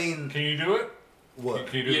 Yep. I mean, Can you do it? what?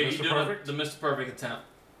 Can you do Yeah, Mr. you do Perfect? the Mr. Perfect attempt.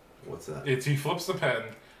 What's that? It's he flips the pen,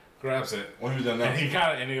 grabs it, When he was done and he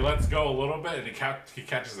that. kind of lets go a little bit, and he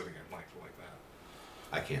catches it again like that.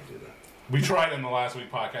 I can't do that. We tried in the last week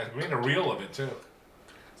podcast. We made a reel of it too.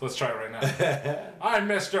 So let's try it right now. I'm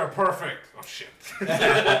Mr. Perfect. Oh shit.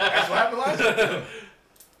 That's what happened last time.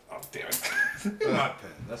 Oh damn it. My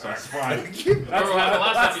pen. That's All all right, right. fine. Remember what happened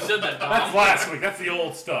last time you said that, That's Tom? last week. That's the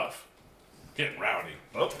old stuff. Getting rowdy.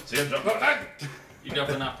 Oh, see him jump. No, that- You're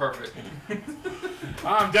definitely not perfect.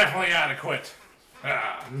 I'm definitely adequate.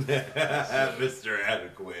 Ah, Mr.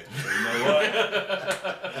 Adequate. You know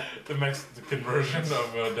what? the Mexican version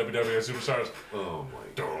of WWE Superstars. Oh my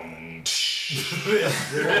god. Dum,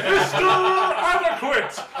 Mr.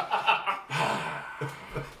 Adequate.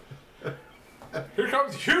 Here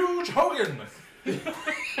comes huge Hogan.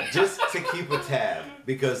 Just to keep a tab,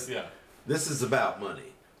 because Yeah. this is about money.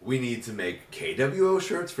 We need to make KWO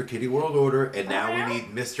shirts for Kitty World Order, and now we need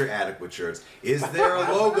Mr. Adequate shirts. Is there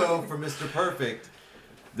a logo for Mr. Perfect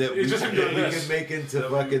that we It's just him doing this. can make into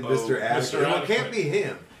fucking Mr. Adequate? Mr. Well, it can't be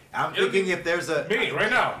him. I'm thinking if there's a Me right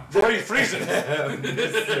now. Freeze, freezing.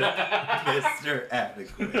 Mr.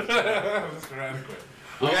 Adequate. Mr. Adequate.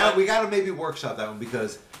 We gotta maybe workshop that one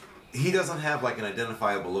because he doesn't have like an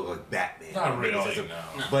identifiable look like Batman. Not really, Doesn't- no.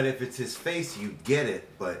 But if it's his face, you get it,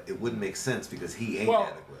 but it wouldn't make sense because he ain't Well,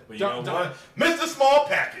 adequate. But you know Don't- what? Mr. Small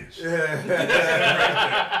Package.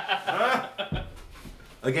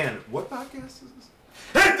 Again, what podcast is this?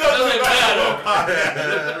 It doesn't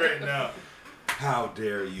matter. Right now. How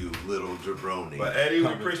dare you, little jabroni. But Eddie, we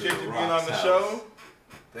coming to appreciate the you being Rock's on the house. show.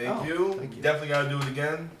 Thank Oh, you. thank you. Definitely got to do it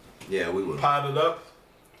again. Yeah, we will. Pot it up.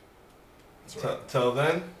 That's right. Till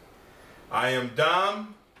then, I am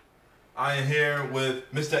Dom. I am here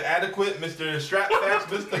with Mr. Adequate, Mr. Strapfax,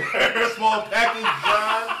 Mr. Small Package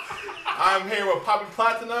John. I'm here with Poppy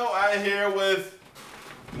Platino. I'm here with.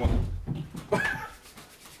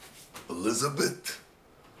 Elizabeth,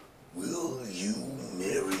 will you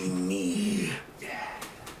marry me?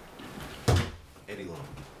 Eddie Long.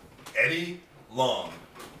 Eddie Long.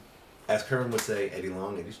 As Kern would say, Eddie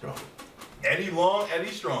Long, Eddie Strong. Eddie Long, Eddie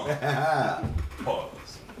Strong.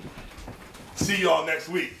 Pause. See y'all next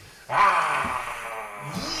week. Ah.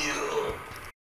 Yeah.